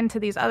straight into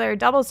these other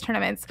doubles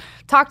tournaments.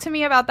 Talk to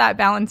me about that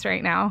balance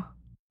right now.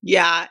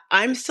 Yeah,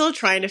 I'm still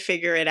trying to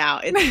figure it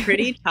out. It's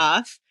pretty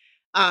tough.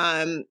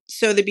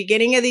 So the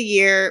beginning of the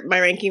year, my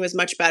ranking was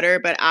much better,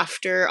 but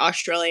after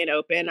Australian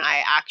Open,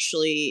 I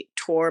actually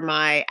tore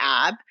my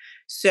ab.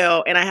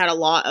 And I had a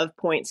lot of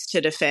points to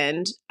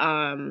defend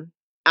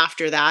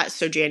after that.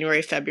 So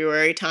January,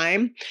 February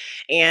time.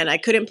 And I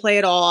couldn't play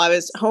at all. I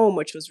was home,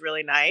 which was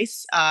really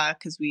nice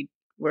because we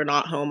were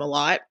not home a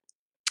lot.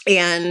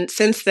 And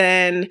since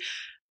then,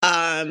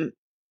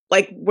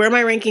 like where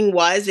my ranking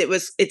was,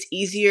 it's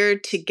easier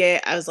to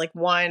get. I was like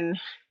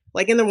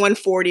like in the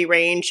 140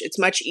 range, it's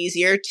much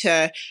easier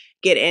to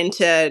get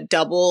into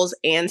doubles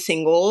and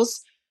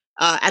singles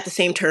at the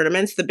same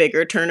tournaments, the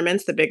bigger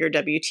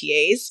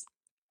WTAs.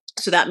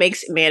 So that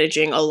makes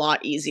managing a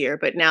lot easier.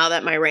 But now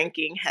that my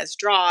ranking has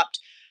dropped,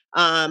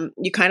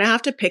 you kind of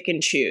have to pick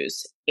and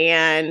choose.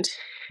 And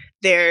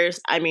there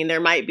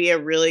might be a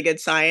really good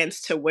science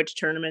to which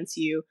tournaments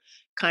you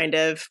kind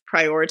of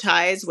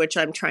prioritize, which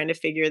I'm trying to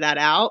figure that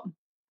out.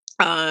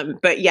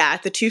 But yeah,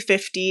 at the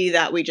 250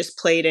 that we just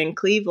played in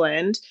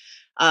Cleveland,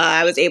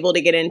 I was able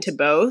to get into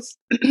both,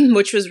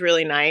 which was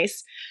really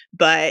nice.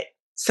 But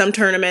some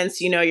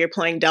tournaments, you're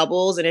playing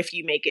doubles, and if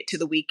you make it to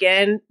the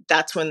weekend,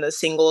 that's when the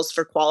singles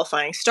for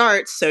qualifying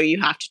starts. So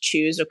you have to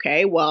choose,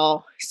 okay,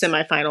 well,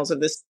 semifinals of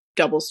this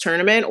doubles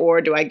tournament,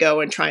 or do I go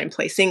and try and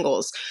play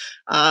singles?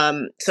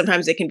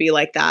 Sometimes it can be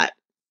like that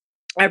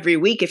every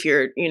week if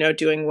you're,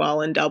 doing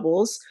well in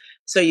doubles.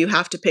 So you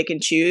have to pick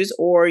and choose,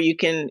 or you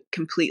can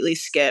completely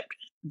skip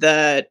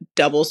the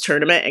doubles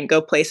tournament and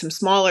go play some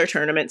smaller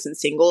tournaments and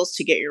singles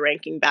to get your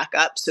ranking back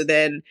up. So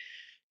then,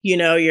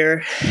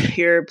 you're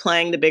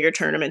playing the bigger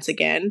tournaments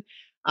again.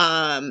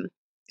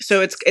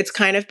 So it's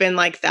kind of been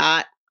like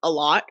that a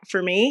lot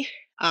for me.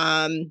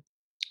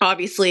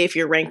 Obviously, if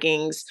your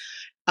rankings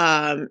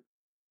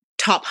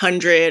top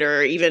 100,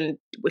 or even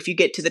if you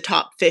get to the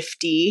top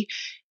 50,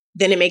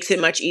 then it makes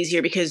it much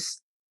easier,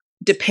 because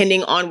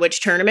depending on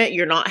which tournament,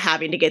 you're not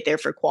having to get there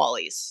for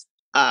qualies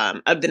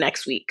of the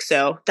next week.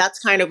 So that's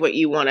kind of what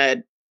you want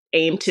to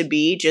aim to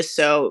be, just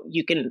so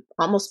you can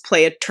almost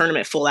play a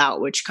tournament full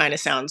out, which kind of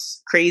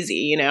sounds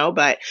crazy,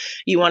 but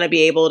you want to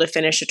be able to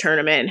finish a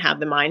tournament and have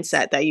the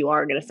mindset that you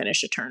are going to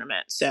finish a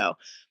tournament. So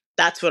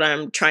that's what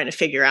I'm trying to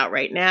figure out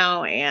right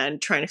now,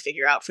 and trying to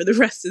figure out for the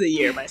rest of the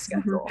year, my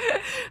schedule.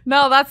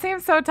 No, that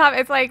seems so tough.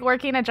 It's like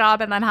working a job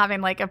and then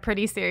having like a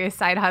pretty serious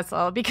side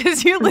hustle,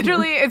 because you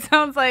literally, it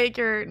sounds like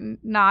you're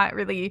not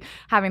really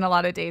having a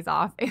lot of days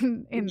off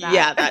in that.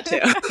 Yeah, that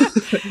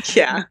too.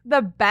 Yeah.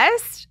 The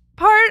best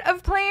part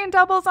of playing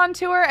doubles on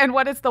tour, and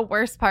what is the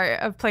worst part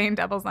of playing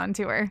doubles on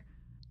tour?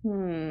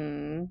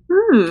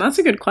 That's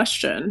a good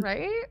question.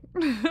 Right?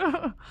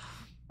 I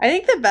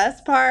think the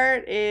best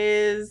part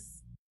is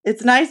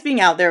it's nice being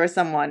out there with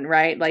someone,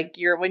 right? Like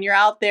when you're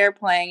out there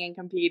playing and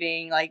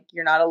competing, like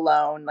you're not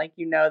alone. Like,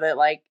 that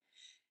like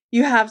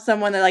you have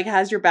someone that like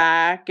has your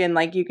back, and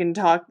like you can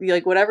talk,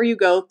 like whatever you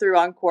go through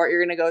on court,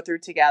 you're going to go through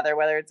together,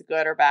 whether it's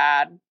good or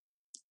bad.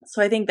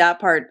 So I think that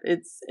part,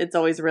 it's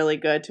always really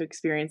good to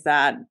experience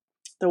that.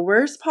 The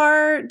worst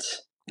part,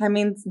 I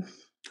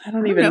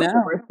don't even know.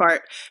 The worst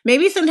part.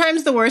 Maybe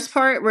sometimes the worst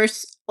part,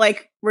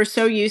 we're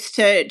so used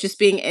to just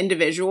being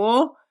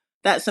individual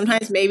that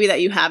sometimes maybe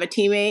that you have a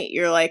teammate,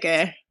 you're like,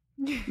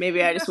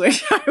 maybe I just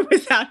wish I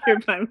was out here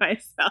by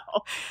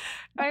myself.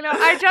 I know.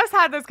 I just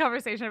had this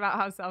conversation about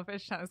how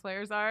selfish tennis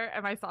players are.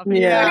 Am I selfish?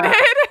 Yeah.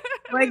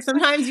 Like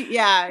sometimes,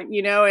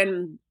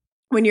 and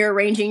when you're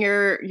arranging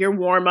your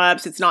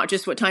warm-ups, it's not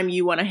just what time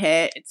you want to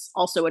hit, it's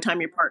also what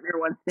time your partner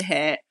wants to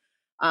hit.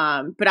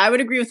 But I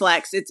would agree with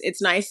Lex.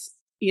 It's nice,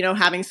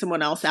 having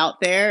someone else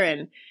out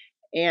there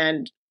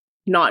and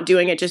not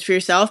doing it just for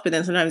yourself. But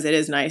then sometimes it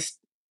is nice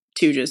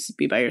to just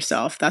be by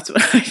yourself. That's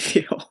what I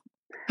feel.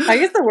 I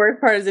guess the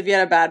worst part is if you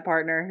had a bad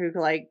partner who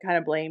like kind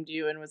of blamed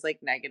you and was like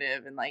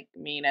negative and like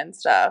mean and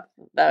stuff.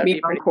 That would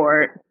be on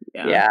court.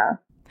 Yeah.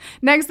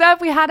 Next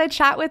up, we had a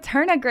chat with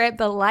TournaGrip,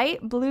 the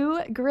light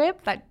blue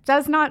grip that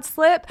does not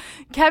slip.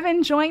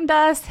 Kevin joined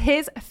us.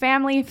 His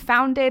family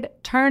founded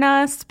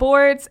Tourna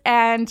Sports,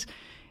 and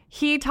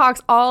he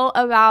talks all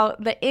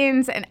about the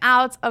ins and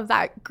outs of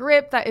that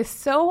grip that is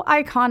so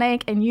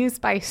iconic and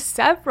used by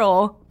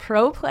several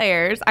pro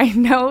players. I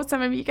know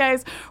some of you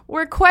guys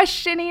were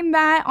questioning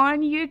that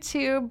on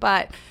YouTube,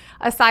 but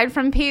aside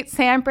from Pete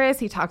Sampras,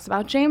 he talks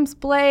about James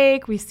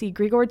Blake. We see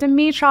Grigor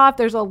Dimitrov.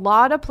 There's a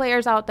lot of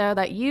players out there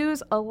that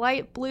use a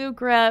light blue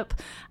grip,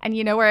 and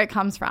you know where it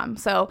comes from.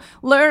 So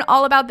learn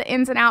all about the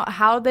ins and outs,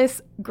 how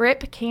this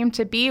grip came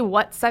to be,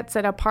 what sets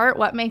it apart,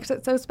 what makes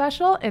it so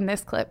special in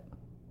this clip.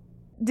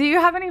 Do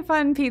you have any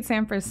fun Pete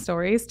Sampras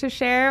stories to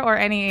share, or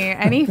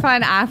any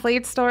fun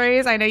athlete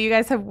stories? I know you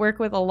guys have worked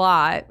with a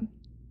lot.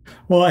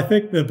 Well, I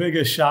think the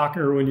biggest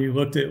shocker when you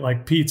looked at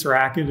like Pete's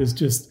racket is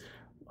just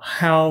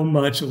how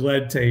much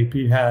lead tape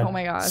he had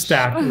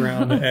stacked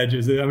around the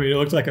edges. I mean, it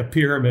looks like a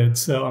pyramid.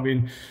 So, I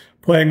mean,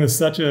 playing with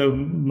such a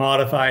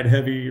modified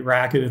heavy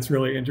racket, it's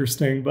really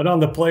interesting. But on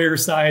the player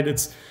side,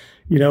 it's,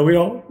 we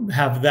don't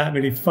have that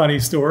many funny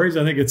stories.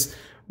 I think it's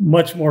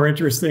much more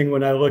interesting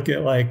when I look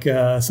at like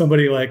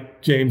somebody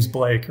like James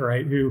Blake,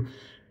 right? Who,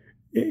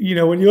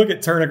 when you look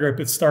at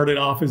TournaGrip, it started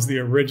off as the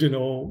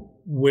original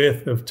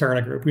width of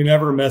TournaGrip. We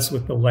never mess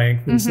with the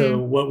length. And so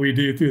what we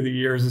do through the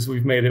years is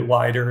we've made it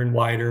wider and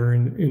wider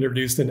and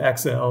introduced an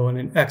XL and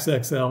an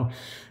XXL.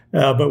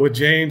 But with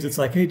James, it's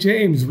like, hey,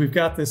 James, we've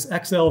got this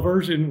XL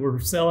version. We're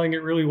selling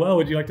it really well.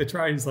 Would you like to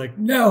try it? He's like,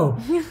 no,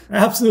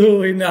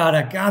 absolutely not.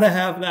 I got to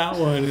have that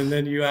one. And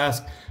then you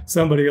ask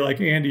somebody like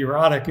Andy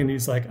Roddick, and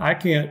he's like, I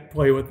can't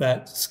play with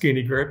that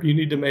skinny grip. You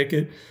need to make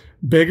it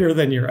bigger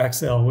than your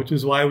XL, which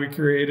is why we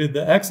created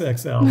the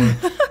XXL.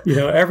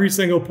 Where, every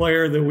single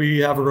player that we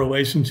have a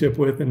relationship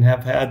with and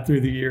have had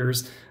through the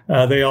years,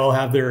 they all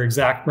have their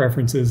exact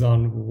preferences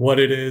on what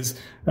it is.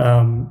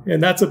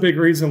 And that's a big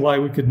reason why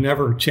we could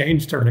never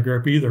change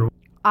Tournigrip either.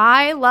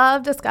 I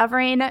love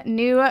discovering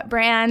new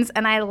brands,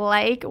 and I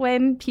like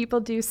when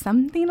people do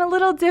something a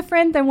little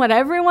different than what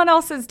everyone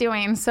else is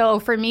doing. So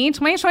for me,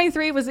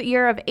 2023 was a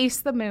year of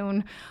Ace the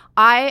Moon.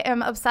 I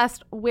am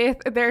obsessed with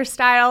their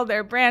style,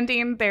 their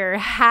branding, their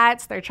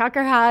hats, their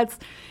trucker hats,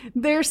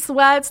 their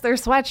sweats, their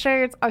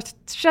sweatshirts.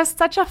 It's just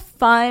such a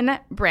fun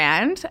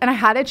brand. And I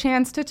had a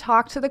chance to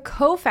talk to the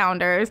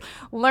co-founders,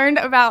 learned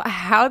about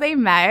how they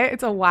met.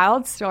 It's a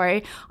wild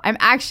story. I'm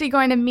actually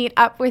going to meet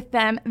up with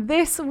them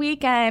this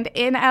weekend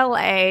in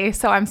LA.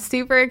 So I'm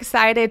super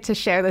excited to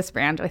share this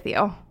brand with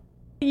you.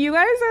 You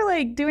guys are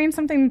like doing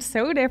something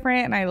so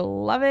different and I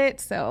love it.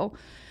 So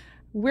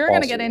we're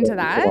going to get into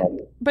that.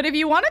 But if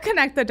you want to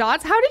connect the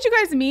dots, how did you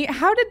guys meet?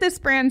 How did this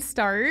brand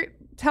start?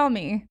 Tell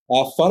me.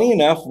 Funny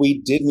enough, we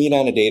did meet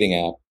on a dating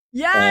app.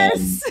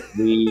 Yes.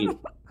 We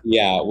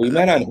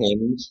met on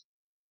Hinge.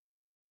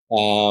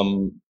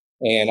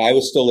 And I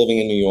was still living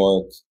in New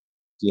York.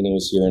 Dina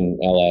was here in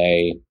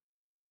LA.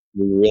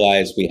 We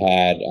realized we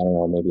had, I don't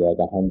know, maybe like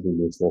 100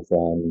 mutual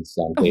friends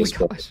on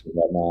Facebook and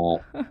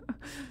whatnot.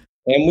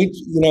 And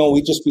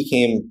we just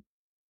became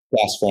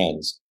best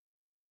friends.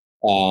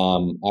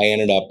 I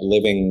ended up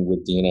living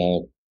with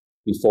Dina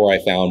before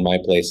I found my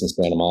place in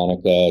Santa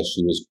Monica.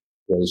 She was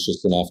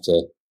gracious enough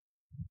to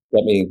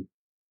let me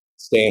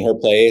stay in her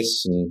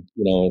place and,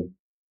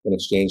 in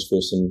exchange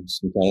for some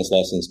tennis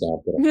lessons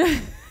now.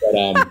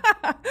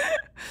 But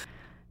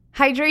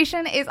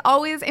hydration is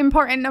always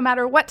important no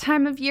matter what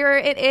time of year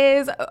it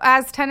is.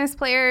 As tennis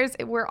players,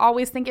 we're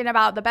always thinking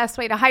about the best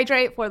way to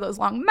hydrate for those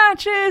long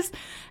matches.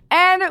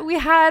 And we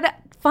had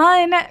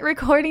fun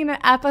recording an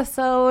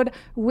episode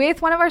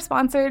with one of our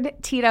sponsored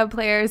T-Dub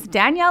players,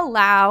 Danielle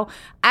Lau,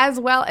 as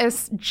well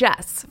as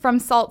Jess from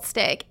Salt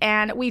Stick.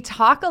 And we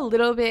talk a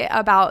little bit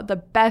about the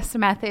best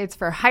methods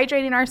for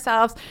hydrating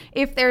ourselves,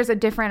 if there's a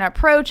different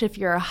approach, if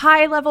you're a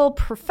high-level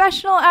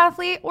professional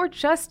athlete or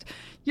just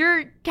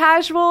your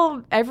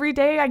casual, every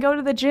day I go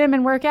to the gym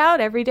and work out,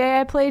 every day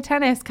I play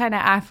tennis kind of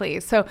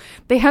athlete. So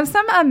they have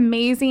some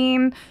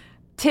amazing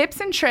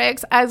tips and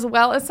tricks, as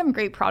well as some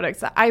great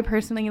products that I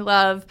personally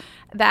love,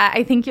 that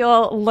I think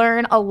you'll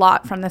learn a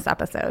lot from this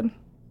episode.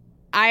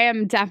 I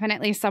am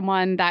definitely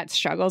someone that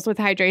struggles with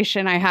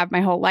hydration. I have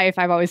my whole life.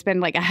 I've always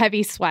been like a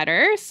heavy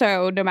sweater.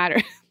 So no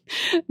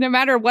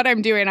matter what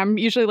I'm doing, I'm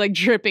usually like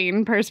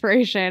dripping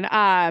perspiration.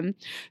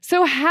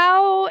 So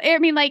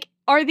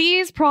are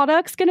these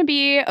products going to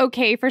be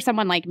okay for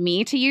someone like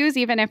me to use,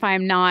 even if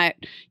I'm not,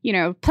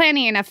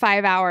 planning a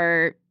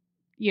 5-hour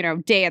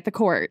day at the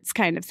courts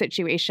kind of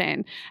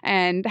situation?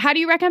 And how do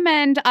you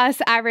recommend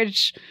us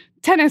average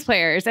tennis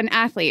players and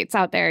athletes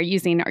out there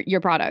using your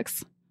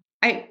products?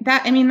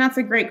 That's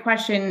a great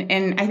question.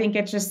 And I think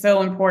it's just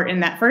so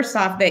important that first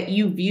off, that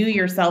you view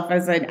yourself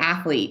as an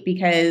athlete,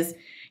 because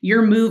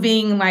you're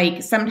moving,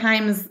 like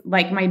sometimes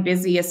like my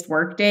busiest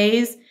work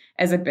days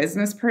as a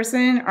business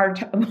person are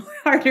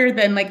harder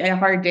than like a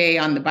hard day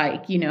on the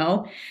bike,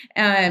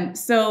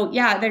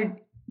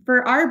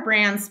 for our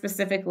brand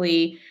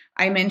specifically,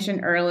 I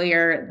mentioned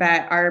earlier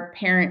that our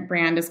parent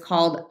brand is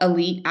called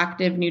Elite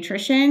Active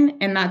Nutrition,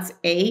 and that's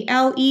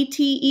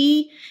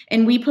ALETE.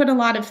 And we put a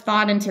lot of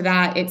thought into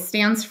that. It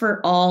stands for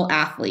all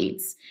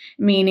athletes,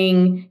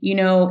 meaning,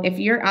 if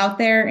you're out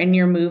there and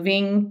you're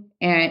moving,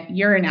 and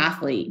you're an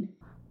athlete.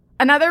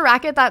 Another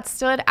racket that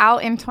stood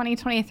out in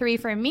 2023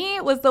 for me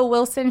was the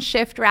Wilson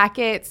Shift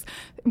rackets.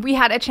 We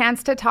had a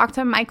chance to talk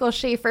to Michael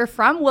Schaefer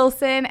from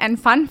Wilson, and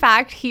fun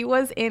fact, he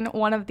was in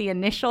one of the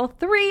initial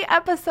 3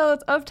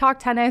 episodes of Talk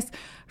Tennis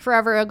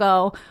forever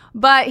ago.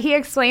 But he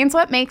explains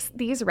what makes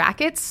these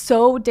rackets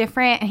so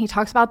different, and he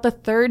talks about the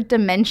third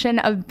dimension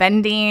of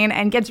bending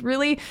and gets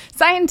really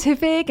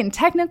scientific and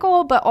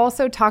technical, but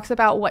also talks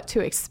about what to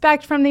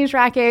expect from these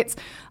rackets.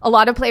 A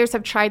lot of players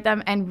have tried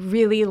them and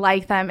really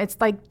like them. It's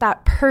like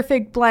that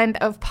perfect blend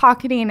of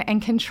pocketing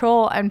and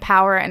control and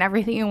power and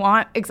everything you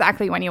want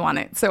exactly when you want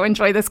it. So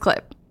enjoy this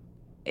clip.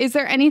 Is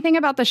there anything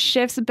about the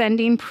Shift's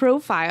bending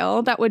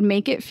profile that would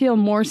make it feel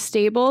more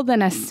stable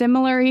than a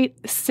similarly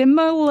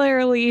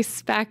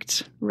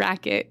spec'd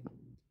racket?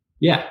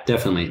 Yeah,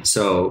 definitely.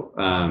 So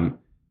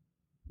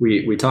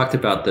we talked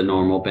about the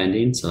normal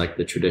bending, so like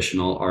the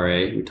traditional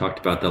RA. We talked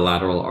about the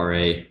lateral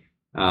RA.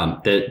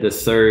 The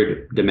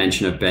third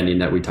dimension of bending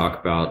that we talk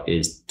about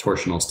is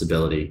torsional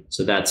stability.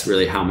 So that's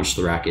really how much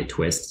the racket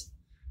twists.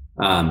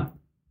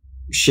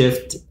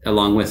 Shift,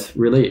 along with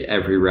really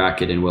every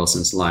racket in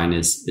Wilson's line,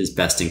 is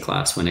best in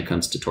class when it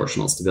comes to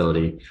torsional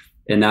stability.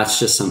 And that's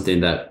just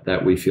something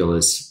that we feel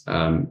is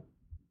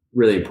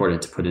really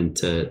important to put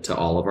into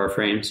all of our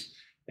frames.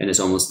 And it's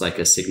almost like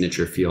a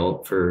signature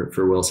feel for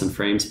Wilson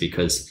frames,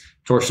 because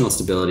torsional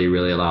stability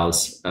really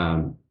allows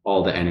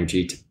all the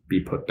energy to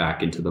be put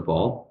back into the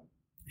ball.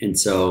 And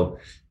so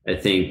I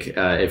think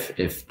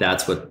if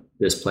that's what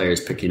this player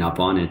is picking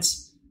up on,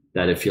 it's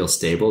that it feels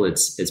stable,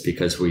 it's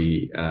because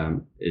we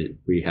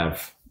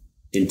have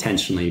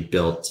intentionally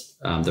built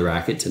the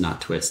racket to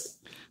not twist.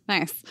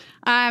 Nice.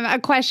 A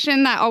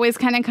question that always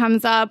kind of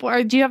comes up,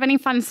 or do you have any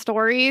fun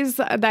stories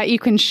that you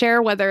can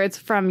share, whether it's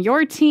from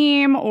your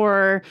team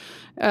or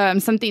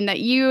something that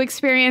you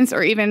experienced,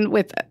 or even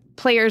with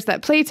players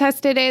that play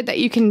tested it, that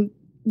you can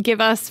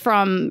give us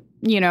from,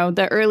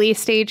 the early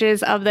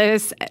stages of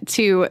this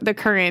to the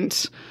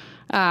current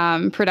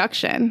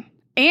production?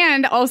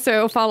 And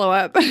also follow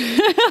up.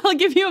 I'll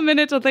give you a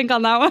minute to think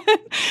on that one.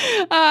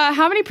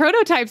 How many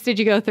prototypes did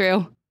you go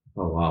through?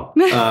 Oh,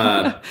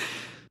 wow.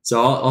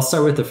 So I'll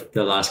start with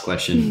the last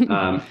question.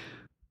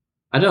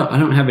 I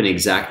don't have an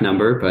exact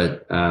number,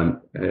 but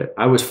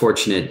I was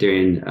fortunate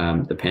during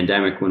the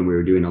pandemic when we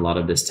were doing a lot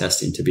of this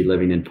testing to be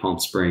living in Palm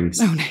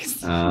Springs. Oh,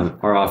 nice.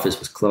 Our office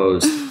was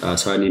closed,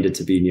 so I needed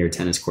to be near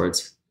tennis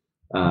courts.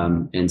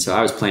 And so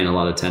I was playing a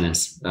lot of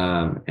tennis.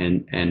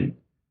 And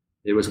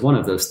it was one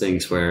of those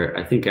things where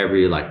I think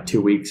every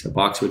 2 weeks a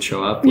box would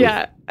show up with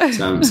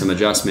some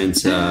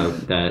adjustments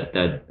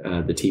that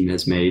the team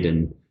has made.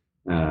 And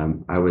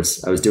I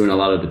was doing a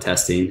lot of the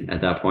testing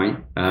at that point.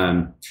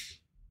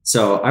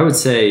 So I would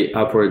say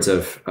upwards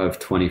of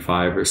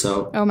 25 or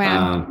so. Oh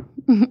man.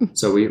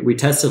 So we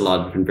tested a lot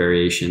of different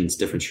variations,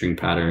 different string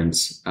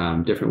patterns,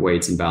 different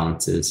weights and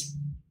balances.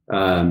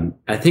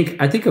 I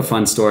think a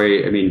fun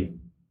story,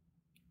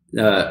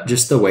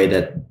 just the way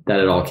that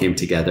it all came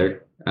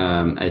together.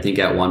 I think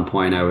at one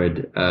point I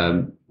would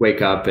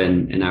wake up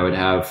and I would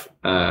have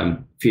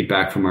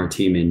feedback from our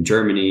team in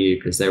Germany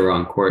because they were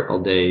on court all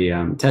day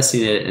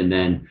testing it. And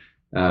then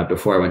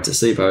before I went to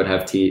sleep, I would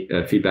have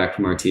feedback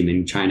from our team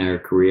in China or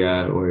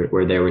Korea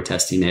where they were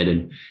testing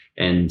it.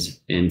 And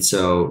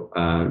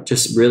so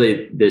just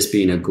really this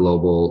being a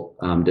global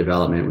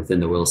development within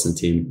the Wilson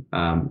team,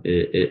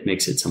 it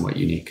makes it somewhat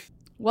unique.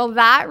 Well,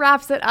 that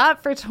wraps it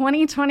up for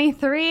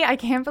 2023. I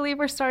can't believe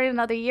we're starting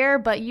another year,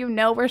 but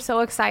we're so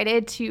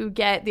excited to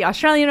get the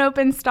Australian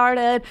Open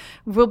started.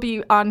 We'll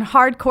be on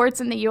hard courts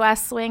in the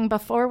US swing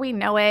before we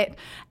know it.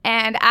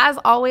 And as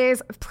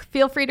always,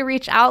 feel free to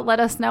reach out.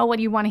 Let us know what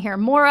you want to hear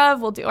more of.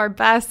 We'll do our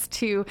best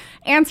to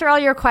answer all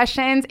your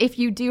questions. If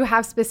you do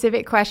have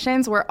specific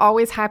questions, we're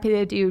always happy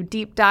to do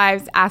deep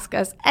dives, ask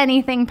us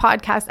anything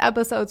podcast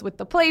episodes with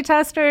the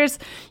playtesters.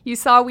 You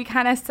saw we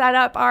kind of set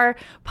up our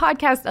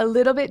podcast a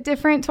little bit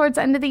different towards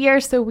the end of the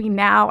year, so we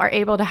now are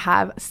able to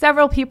have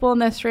several people in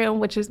this room,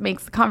 which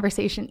makes the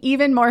conversation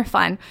even more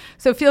fun.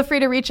 So feel free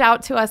to reach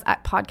out to us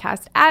at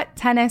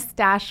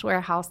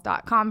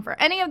podcast@tennis-warehouse.com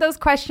for any of those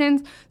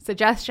questions,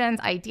 suggestions,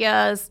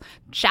 ideas,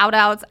 shout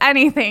outs,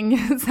 anything.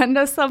 Send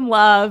us some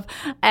love.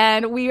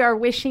 And we are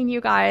wishing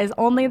you guys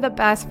only the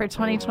best for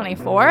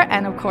 2024.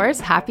 And of course,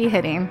 happy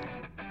hitting.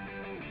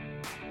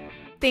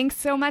 Thanks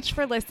so much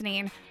for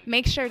listening.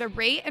 Make sure to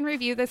rate and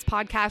review this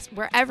podcast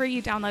wherever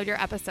you download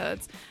your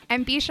episodes.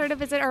 And be sure to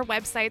visit our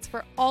websites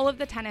for all of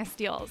the tennis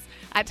deals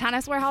at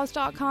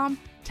tenniswarehouse.com,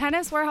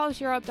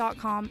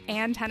 tenniswarehouseeurope.com,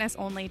 and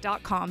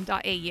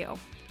tennisonly.com.au.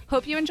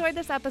 Hope you enjoyed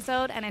this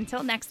episode, and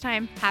until next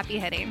time, happy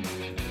hitting.